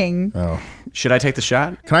thing. Should I take the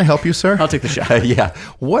shot? Can I help you, sir? I'll take the shot. Yeah.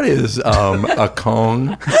 What is a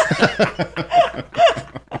Kong?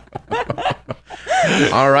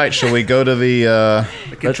 All right. Shall we go to the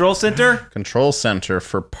control center. control center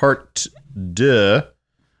for part 2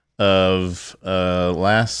 of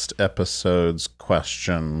last episode's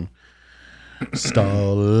question.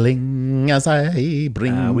 Stalling as I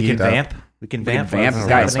bring we can it up. vamp. We can vamp. Vamp, What's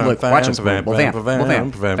guys. happening? Look, watch us. We'll vamp. We'll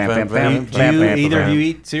vamp. Do either of you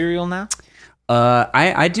eat cereal now?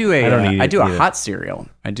 I do a I don't eat I it do a either. hot cereal.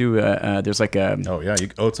 I do there's like a Oh yeah, you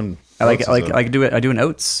oats and I like oats I like is a- I do it. I do an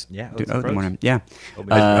oats. Yeah, do oats oat in the and morning. Yeah.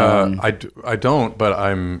 I don't, but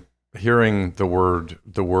I'm hearing the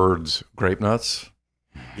words grape nuts.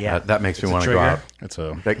 Yeah, That makes me It's a want to go trigger. out. It's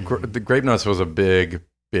a The grape nuts was a big.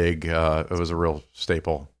 It was a real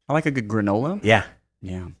staple. I like a good granola. Yeah,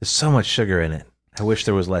 Yeah, there's so much sugar in it. I wish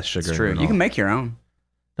there was less sugar. it's in true. granola. You can make your own.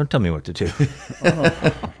 Don't tell me what to do.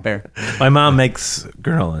 Fair. My mom makes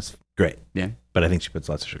granola. It's great, Yeah. but I think she puts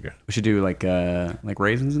lots of sugar. We should do like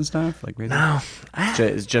raisins and stuff. Like raisins. No,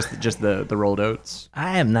 It's just the rolled oats.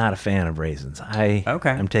 I am not a fan of raisins. Okay.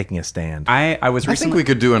 I'm taking a stand. I was I think recently. we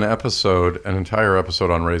could do an entire episode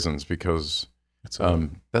on raisins because it's a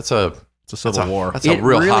that's a civil war. That's a It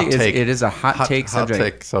real really hot is- take. it is a hot take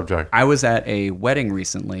subject. subject. I was at a wedding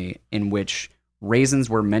recently in which raisins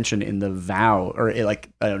were mentioned in the vow, or like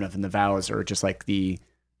I don't know if in the vows or just like the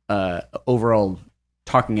overall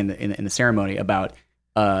talking in the ceremony about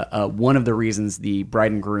one of the reasons the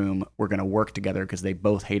bride and groom were going to work together because they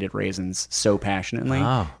both hated raisins so passionately.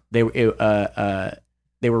 Oh. They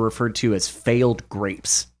were referred to as failed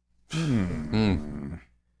grapes.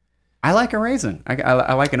 I like a raisin.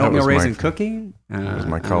 I like an That oatmeal was my- raisin cookie. That was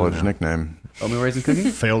my college nickname. Oatmeal raisin cookie.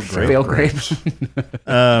 failed grape. Failed grapes.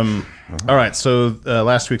 All right. So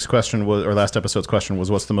last episode's question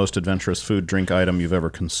was, what's the most adventurous food, drink item you've ever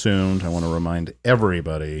consumed? I want to remind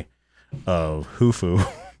everybody of Hufu.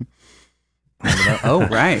 Oh,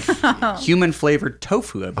 right. Human flavored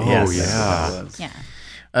tofu. I believe. Oh, Yes, that's yeah. what it was.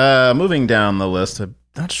 Yeah. Moving down the list, I'm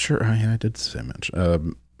not sure. I did say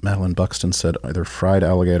mention. Madeline Buxton said either fried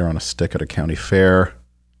alligator on a stick at a county fair,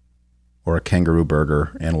 or a kangaroo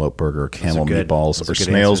burger, antelope burger, camel good. meatballs, Those or are good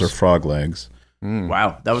snails or answers. frog legs.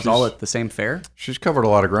 Wow, that was all at the same fair. She's covered a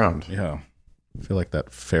lot of ground. Yeah. I feel like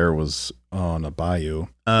that fair was on a bayou.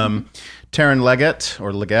 Taryn Leggett,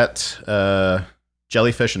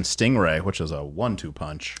 jellyfish and stingray, which is a 1-2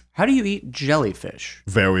 punch. How do you eat jellyfish?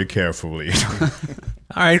 Very carefully.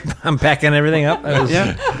 All right, I'm packing everything up. That was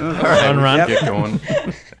fun run. Get going.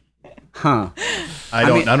 Huh? I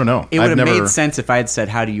don't know. It would I've have never made sense if I had said,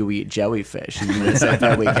 "How do you eat jellyfish?" and you would have said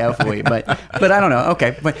very carefully. But I don't know.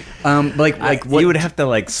 Okay, but like what you would have to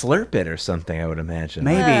like slurp it or something. I would imagine.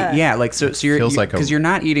 maybe yeah. Like so you're Feels like a- because you're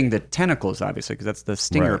not eating the tentacles obviously because that's the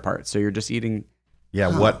stinger Right. part. So you're just eating.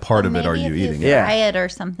 Yeah, what part of it are Maybe you if eating? Yeah. Fry it or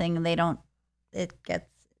something. They don't. It gets.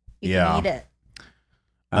 You Yeah. can eat it.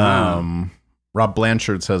 Rob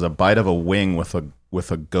Blanchard says a bite of a wing with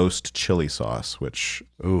a ghost chili sauce, which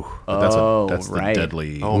that's the right.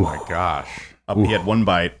 deadly. Oh my gosh. He had one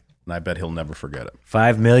bite, and I bet he'll never forget it.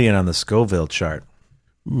 5 million on the Scoville chart.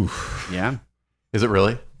 Yeah. Is it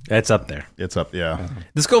really? That's up there. It's up, yeah.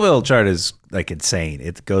 The Scoville chart is like insane.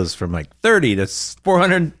 It goes from like 30 to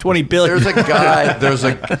 420 billion. There's a guy. There's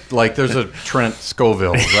a Trent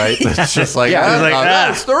Scoville, right? It's just like, Yeah, it's like,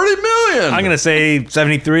 that's 30 million. I'm gonna say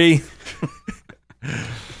 73.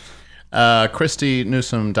 Christy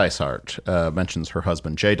Newsom Dysart mentions her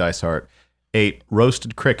husband, Jay Dysart, ate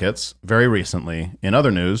roasted crickets very recently. In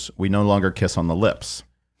other news, we no longer kiss on the lips.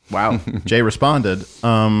 Wow. Jay responded,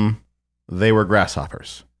 they were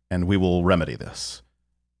grasshoppers, and we will remedy this.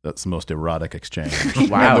 That's the most erotic exchange.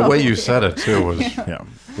 Wow. And the way you said it too was Yeah.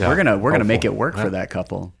 yeah, We're gonna helpful. make it work for that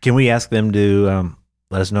couple. Can we ask them to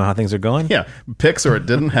let us know how things are going? Yeah. Pics or it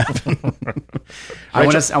didn't happen. I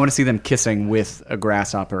want to see them kissing with a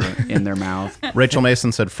grasshopper in their mouth. Rachel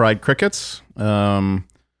Mason said fried crickets. Sam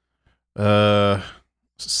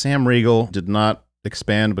Riegel did not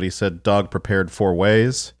expand, but he said dog prepared 4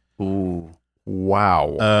 ways. Ooh.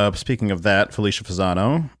 Wow. Speaking of that, Felicia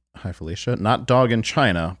Fasano. Hi, Felicia. Not dog in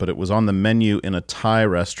China, but it was on the menu in a Thai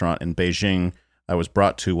restaurant in Beijing I was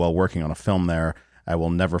brought to while working on a film there. I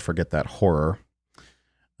will never forget that horror.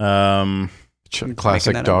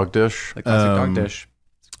 Classic that dog dish. The classic dog dish.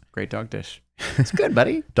 Great dog dish. It's good,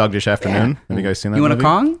 buddy. Dog Dish Afternoon. Have you guys seen that You want a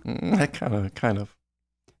movie? Kong? Kind of.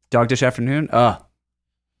 Dog dish afternoon?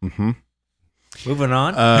 Mm-hmm. Moving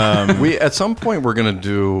on. We at some point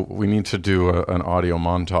we need to do an audio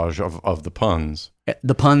montage of the puns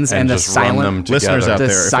The puns and the just run them silent. together. Listeners out The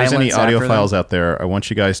there, if there's any silence after audio them? files out there, I want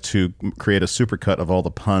you guys to create a supercut of all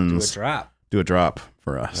the puns. drop. Do a drop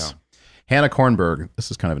for us. Hannah Kornberg, this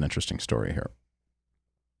is kind of an interesting story here.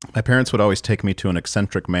 My parents would always take me to an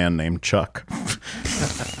eccentric man named Chuck.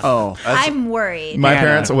 Oh, I'm worried. My Yeah,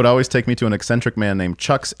 parents no. would always take me to an eccentric man named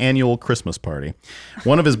Chuck's annual Christmas party.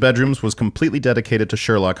 One of his bedrooms was completely dedicated to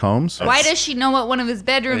Sherlock Holmes. Why does she know what one of his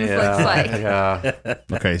bedrooms looks like? Yeah.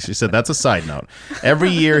 Okay, she said that's a side note. Every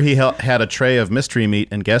year he had a tray of mystery meat,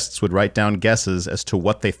 and guests would write down guesses as to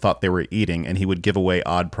what they thought they were eating, and he would give away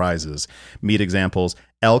odd prizes. Meat examples: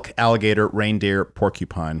 elk, alligator, reindeer,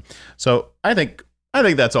 porcupine. So I think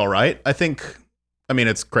that's all right. I mean,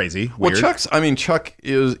 it's crazy. Well, Weird. Chuck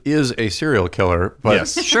is a serial killer, but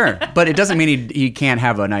Yes. sure, but it doesn't mean he can't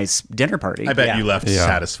have a nice dinner party. I bet you left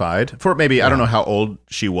satisfied. For maybe, I don't know how old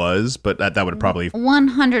she was, but that would probably...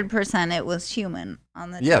 100% it was human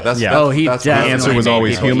on the yeah, tape. that's Yeah. Oh, he that's definitely The answer was made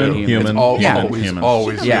always people human, eat human, always human.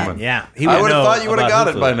 always Yeah. human. Yeah, I would have thought you would have got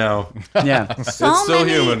it by now. Yeah. So It's still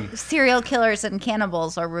many human. serial killers and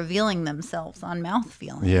cannibals are revealing themselves on mouth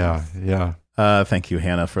feelings. Yeah. Thank you,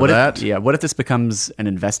 Hannah, for What that. What if this becomes an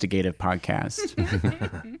investigative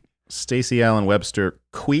podcast? Stacey Allen Webster,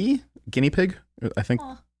 Cui, guinea pig, I think,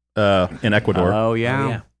 in Ecuador. Oh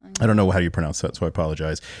yeah. I don't know how you pronounce that, so I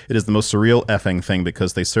apologize. It is the most surreal effing thing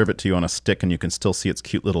because they serve it to you on a stick and you can still see its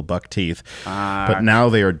cute little buck teeth. But now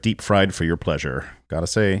they are deep fried for your pleasure. Gotta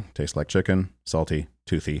say, tastes like chicken, salty,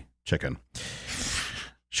 toothy chicken.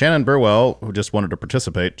 Shannon Burwell, who just wanted to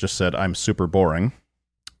participate, just said, "I'm super boring."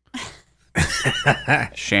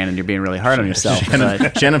 Shannon, you're being really hard on yourself.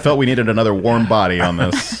 but- Shannon felt we needed another warm body on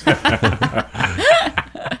this.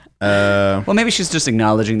 well, maybe she's just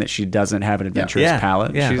acknowledging that she doesn't have an adventurous Yeah.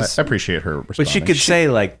 palate. Yeah. She's, I appreciate her responding. But she could say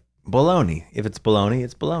like bologna. If it's bologna,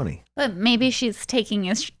 it's bologna. But maybe she's taking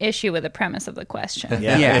issue with the premise of the question.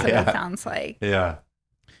 Yeah. Yeah. That's what it sounds like. Yeah.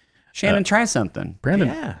 Shannon, try something.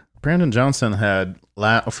 Brandon Johnson had,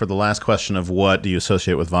 for the last question of what do you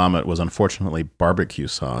associate with vomit, was unfortunately barbecue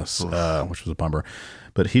sauce, which was a bummer.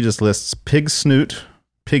 But he just lists pig snoot,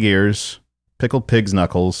 pig ears, pickled pig's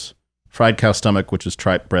knuckles, fried cow stomach, which is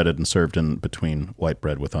tripe breaded and served in between white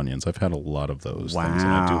bread with onions. I've had a lot of those things,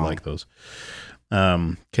 and I do Wow. like those.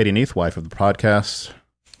 Katie Neath, wife of the podcast.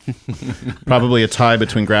 Probably a tie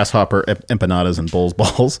between grasshopper empanadas and bull's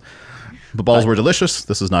balls. The balls were delicious.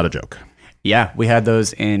 This is not a joke. Yeah, we had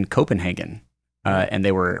those in Copenhagen, and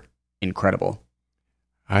they were incredible.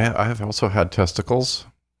 I have also had testicles,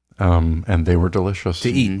 and they were delicious. To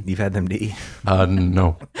eat. You've had them to eat.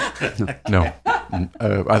 No. No.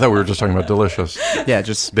 I thought we were just talking about delicious. Yeah,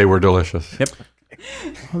 just They were delicious. yep,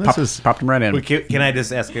 Well, this is popped them right in. Can I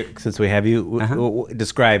just ask, since we have you,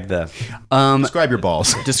 describe the... describe your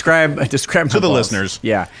balls. Describe To the balls. listeners.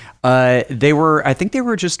 Yeah, I think they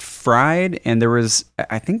were just fried, and there was,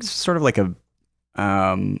 I think, sort of like a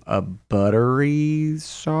buttery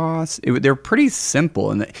sauce. They're pretty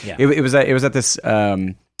simple, and it was at this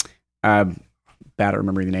bad at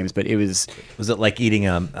remembering the names, but it was Was it like eating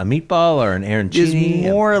a meatball or an arancini?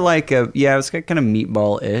 more like it was kind of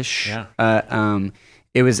meatball-ish. Yeah.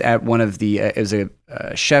 It was at one of the it was a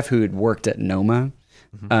chef who had worked at Noma.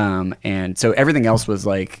 And so everything else was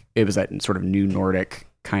like, it was that sort of new Nordic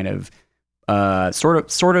kind of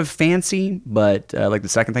sort of fancy, but like the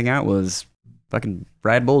second thing out was fucking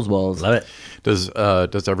fried bull's balls. Love it.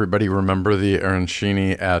 Does everybody remember the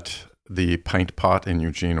arancini at the Pint Pot in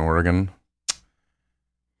Eugene, Oregon?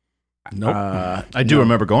 Nope. I do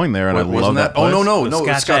remember going there, and I Wasn't love that. Oh, place. no,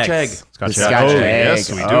 The Scotch egg. Scotch The egg. Scotch Oh, egg.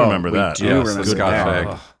 yes, we do remember that. do Yes, remember the Scotch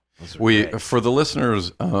that. egg. For the listeners,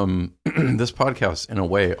 this podcast, in a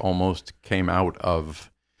way, almost came out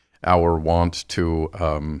of our want to,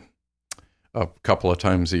 a couple of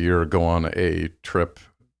times a year, go on a trip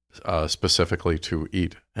specifically to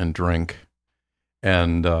eat and drink.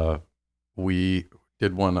 And we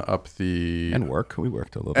did one up the... And work. We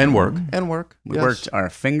worked a little. And work. We Yes. worked our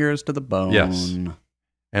fingers to the bone. Yes.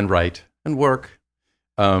 And write and work.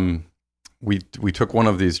 We took one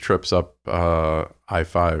of these trips up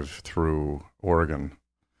I-5 through Oregon,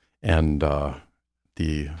 and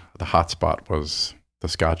the hot spot was the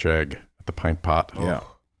Scotch egg at the Pint Pot. Yeah.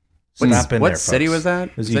 Stop in What there, city folks. was that?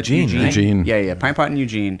 It was that Eugene, right? Eugene. Yeah, Pine Pot in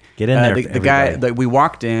Eugene. Get in there, The guy, everybody. we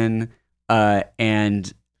walked in,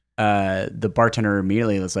 and the bartender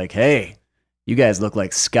immediately was like, "Hey, you guys look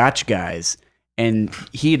like Scotch guys." And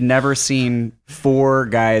he had never seen four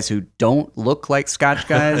guys who don't look like Scotch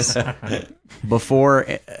guys before,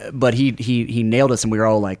 but he nailed us, and we were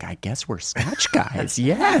all like, "I guess we're Scotch guys."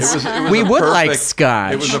 Yes, It was we a would like perfect-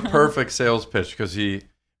 Scotch. It was a perfect sales pitch because he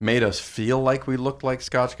made us feel like we looked like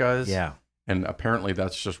Scotch guys. Yeah. And apparently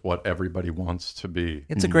that's just what everybody wants to be.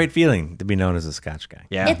 It's a great feeling to be known as a Scotch guy.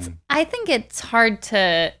 yeah. I think it's hard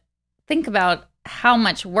to think about how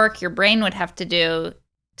much work your brain would have to do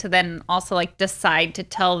to then also like decide to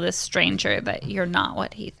tell this stranger that you're not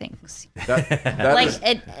what he thinks. That Like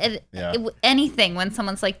is- anything when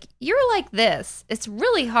someone's like, you're like this, it's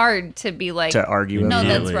really hard to be like, To argue no,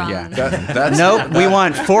 immediately. that's wrong. Yeah. that's Nope, we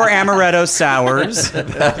want 4 amaretto sours.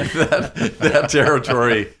 that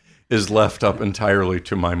territory is left up entirely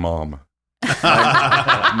to my mom.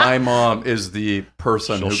 My mom is the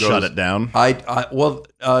person She'll who goes, shut it down.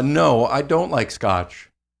 No, I don't like scotch.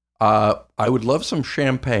 I would love some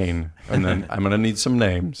champagne, and then I'm going to need some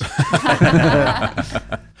names.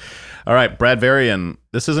 All right, Brad Varian.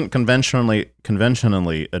 This isn't conventionally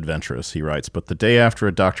adventurous, he writes, but the day after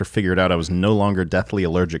a doctor figured out I was no longer deathly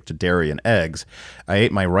allergic to dairy and eggs, I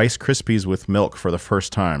ate my Rice Krispies with milk for the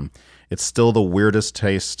first time. It's still the weirdest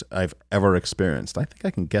taste I've ever experienced. I think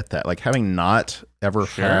I can get that. Like having not ever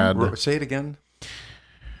had... Say it again.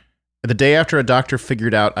 The day after a doctor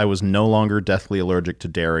figured out I was no longer deathly allergic to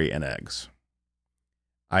dairy and eggs,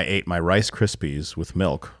 I ate my Rice Krispies with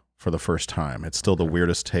milk for the first time. It's still the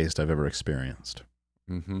weirdest taste I've ever experienced.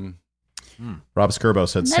 Mm-hmm. Rob Skirbo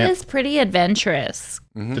said... that is pretty adventurous.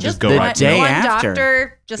 Mm-hmm. to just go the right day One after.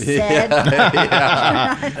 doctor just said.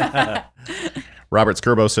 Robert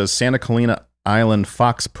Skirbo says Santa Catalina Island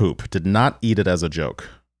fox poop. Did not eat it as a joke.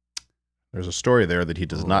 There's a story there that he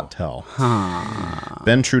does not tell.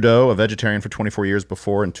 Ben Trudeau, a vegetarian for 24 years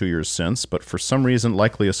before and 2 years since, but for some reason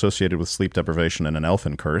likely associated with sleep deprivation and an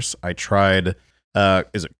elfin curse, I tried,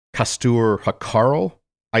 is it Castor Hakarl?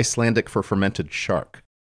 Icelandic for fermented shark.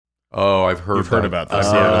 Oh, I've heard You've heard that. about this.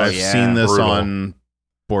 Oh, yeah, I've yeah. seen this Brutal. on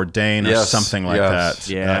Bourdain or Yes, something like yes.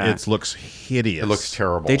 that. Yeah. It looks hideous. It looks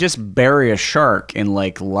terrible. They just bury a shark in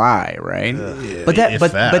like lye, right? But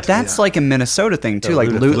that's like a Minnesota thing too, like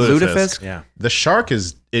lutefisk. Yeah. The shark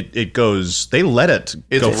is it goes. They let it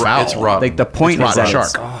It's go ro- foul. it's rotten. Like the point It's is that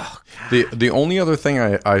rotten it's- The only other thing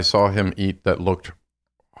I saw him eat that looked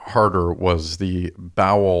harder was the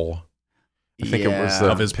bowel. I think it was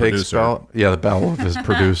the Of his pig's producer. bowel. Yeah, the bowel of his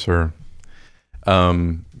producer.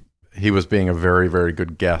 He was being a very, very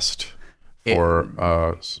good guest for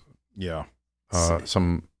Yeah.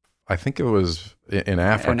 some. I think it was in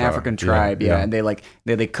Africa, an African tribe, yeah. And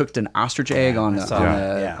they cooked an ostrich egg on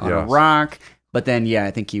a rock. But then,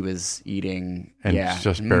 I think he was eating, and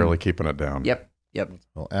just barely keeping it down. Yep.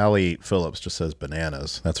 Well, Allie Phillips just says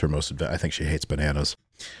bananas. That's her most. I think she hates bananas.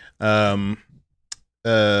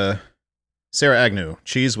 Sarah Agnew,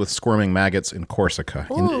 cheese with squirming maggots in Corsica,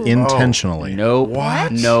 Ooh. intentionally. Nope.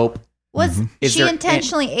 What? Nope. Was Is she there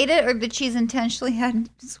intentionally ate it, or did she intentionally had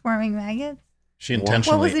squirming maggots? She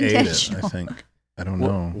intentionally What was ate it. intentional? I think. I don't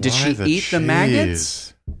know. Did she Why eat the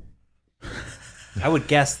maggots? I would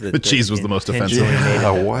guess that The cheese was the most offensive. intentionally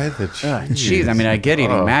made it. Why the cheese? Cheese. I mean, I get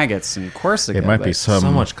eating Oh. maggots in Corsica. It might be but- some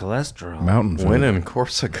So much cholesterol. mountain food. When in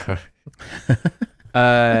Corsica.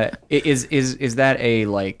 Is that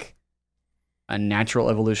a natural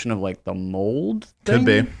evolution of like the mold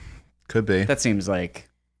thing? Could be. That seems like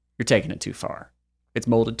you're taking it too far. It's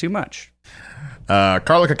molded too much.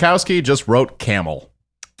 Carla Kakowski just wrote camel.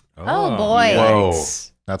 Oh, boy. Whoa.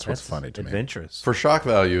 That's what's funny to me. Adventurous. For shock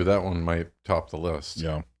value, that one might top the list.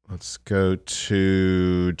 Yeah. Let's go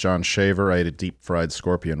to John Shaver. I ate a deep fried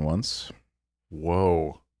scorpion once.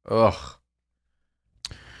 Whoa. Ugh.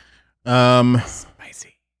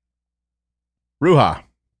 Spicy. Ruha.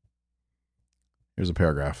 Here's a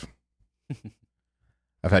paragraph.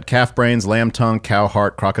 I've had calf brains, lamb tongue, cow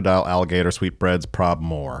heart, crocodile, alligator, sweetbreads, prob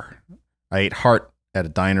more. I ate heart at a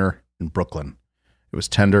diner in Brooklyn. It was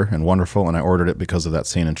tender and wonderful, and I ordered it because of that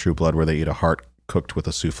scene in True Blood where they eat a heart cooked with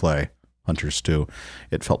a souffle, hunter's stew.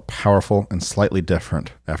 It felt powerful and slightly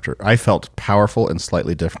different after. I felt powerful and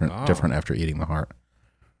slightly different after eating the heart.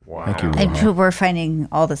 Wow. Thank you, And Ruha. we're finding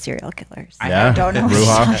all the serial killers. Yeah, I don't know what to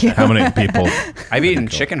Ruha. tell you. How many people? I've eaten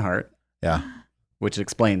chicken heart, Yeah. which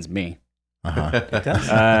explains me. Uh-huh. It does.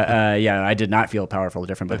 I did not feel powerful or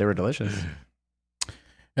different, but they were delicious.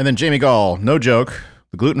 And then Jamie Gall, no joke,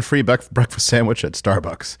 the gluten-free breakfast sandwich at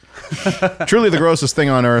Starbucks. Truly the grossest thing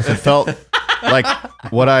on earth. It felt like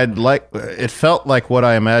what I'd like. It felt like what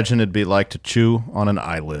I imagined it'd be like to chew on an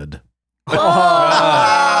eyelid.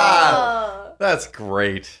 That's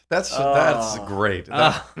great. That's great.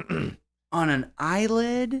 On an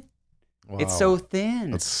eyelid? It's Wow. so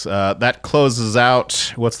thin. It's that closes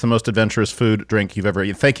out what's the most adventurous food drink you've ever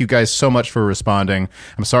eaten. Thank you guys so much for responding.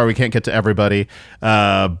 I'm sorry we can't get to everybody,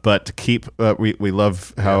 but keep we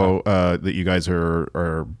love how that you guys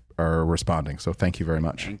are responding. So thank you very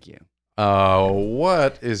much. Thank you.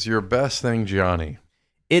 What is your best thing, Johnny?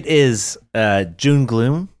 It is June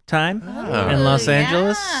gloom time in Los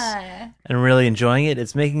Angeles. Yeah. And I'm really enjoying it.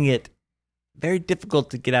 It's making it very difficult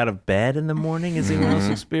to get out of bed in the morning. Is anyone else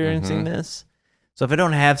experiencing this? So if I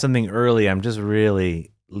don't have something early, I'm just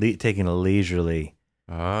really taking a leisurely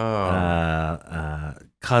cuddle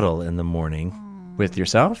in the morning. With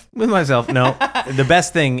yourself? With myself, no. The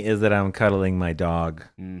best thing is that I'm cuddling my dog,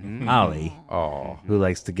 Ollie, who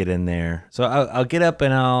likes to get in there. So I'll get up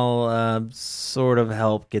and I'll sort of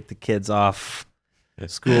help get the kids off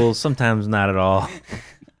school. Sometimes not at all.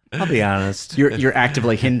 I'll be honest. You're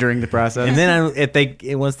actively hindering the process. And then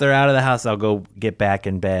once they're out of the house, I'll go get back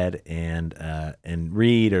in bed and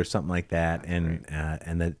read or something like that. And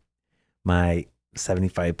that my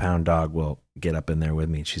 75-pound dog will get up in there with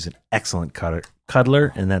me. She's an excellent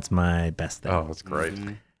cuddler, and that's my best thing. Oh, that's great.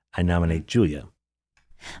 I nominate Julia.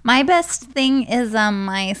 My best thing is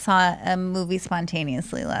I saw a movie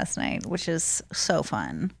spontaneously last night, which is so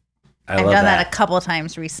fun. I've done that a couple of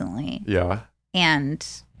times recently. Yeah. And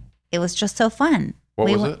it was just so fun. What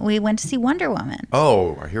was it? We went to see Wonder Woman.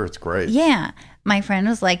 Oh, I hear it's great. Yeah. My friend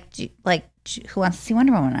was like, who wants to see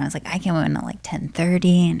Wonder Woman? And I was like, I can win at like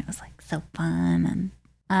 10:30, and it was like so fun. And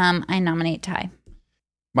I nominate Ty.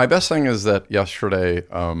 My best thing is that yesterday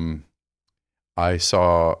I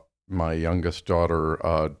saw my youngest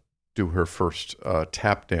daughter do her first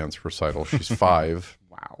tap dance recital. She's 5.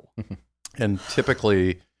 Wow. And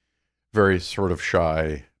typically very sort of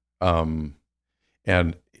shy. And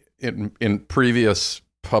in previous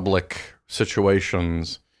public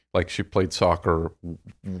situations, like she played soccer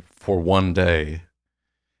for one day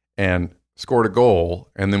and scored a goal,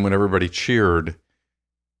 and then when everybody cheered,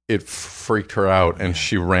 it freaked her out, and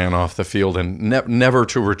she ran off the field and never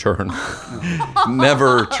to return.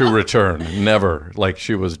 Never to return. Never. Like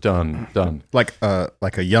she was done. Like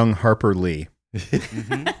a young Harper Lee.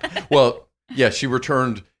 Well, yeah, she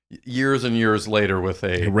returned years and years later with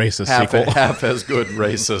a racist sequel. sequel. Half as good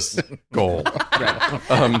racist goal.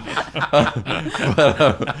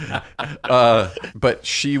 But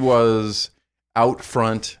she was out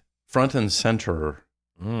front and center,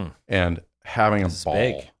 and having a ball.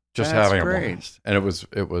 Big. Just That's having great. a blast. And it was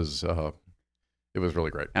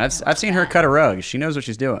really great. And I've seen her cut a rug. She knows what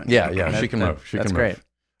she's doing. Yeah, she can move. That's great.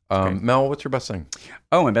 Mel, what's your best thing?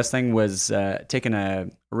 Oh, my best thing was taking a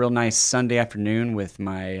real nice Sunday afternoon with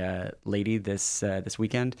my lady this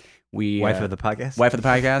weekend. Wife of the podcast? Wife of the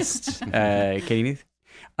podcast, Katie Neath.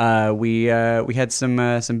 We had some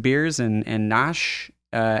beers and nosh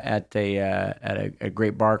at a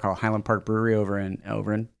great bar called Highland Park Brewery over in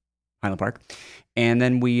Highland Park. And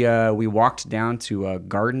then we walked down to a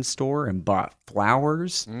garden store and bought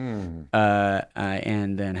flowers, and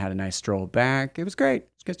then had a nice stroll back. It was great.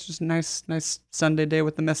 It's just a nice Sunday day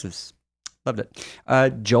with the missus. Loved it.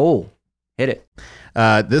 Joel, hit it.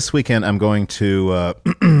 This weekend, I'm going to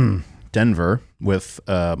Denver with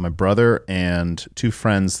my brother and 2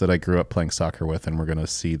 friends that I grew up playing soccer with, and we're going to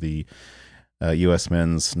see the U.S.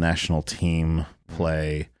 men's national team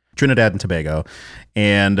play Trinidad and Tobago,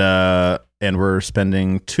 and we're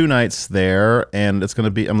spending 2 nights there, and it's going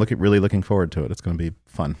to be. I'm really looking forward to it. It's going to be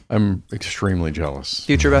fun. I'm extremely jealous.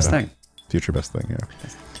 Future best thing. Future best thing, yeah.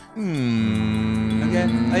 Okay.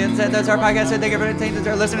 That's our podcast. Thank you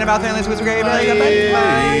for listening to Mouth Feelings. Was great. Bye.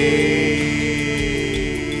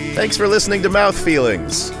 Thanks for listening to Mouth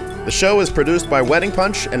Feelings. The show is produced by Wedding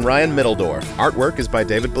Punch and Ryan Middledorf. Artwork is by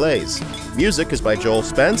David Blaze. Music is by Joel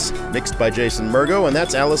Spence, mixed by Jason Murgo, and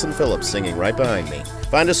that's Allison Phillips singing right behind me.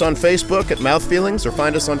 Find us on Facebook at Mouth Feelings, or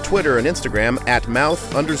find us on Twitter and Instagram at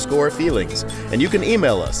Mouth_Feelings. And you can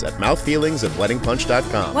email us at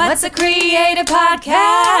mouthfeelings@weddingpunch.com. What's a Creative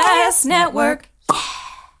Podcast Network?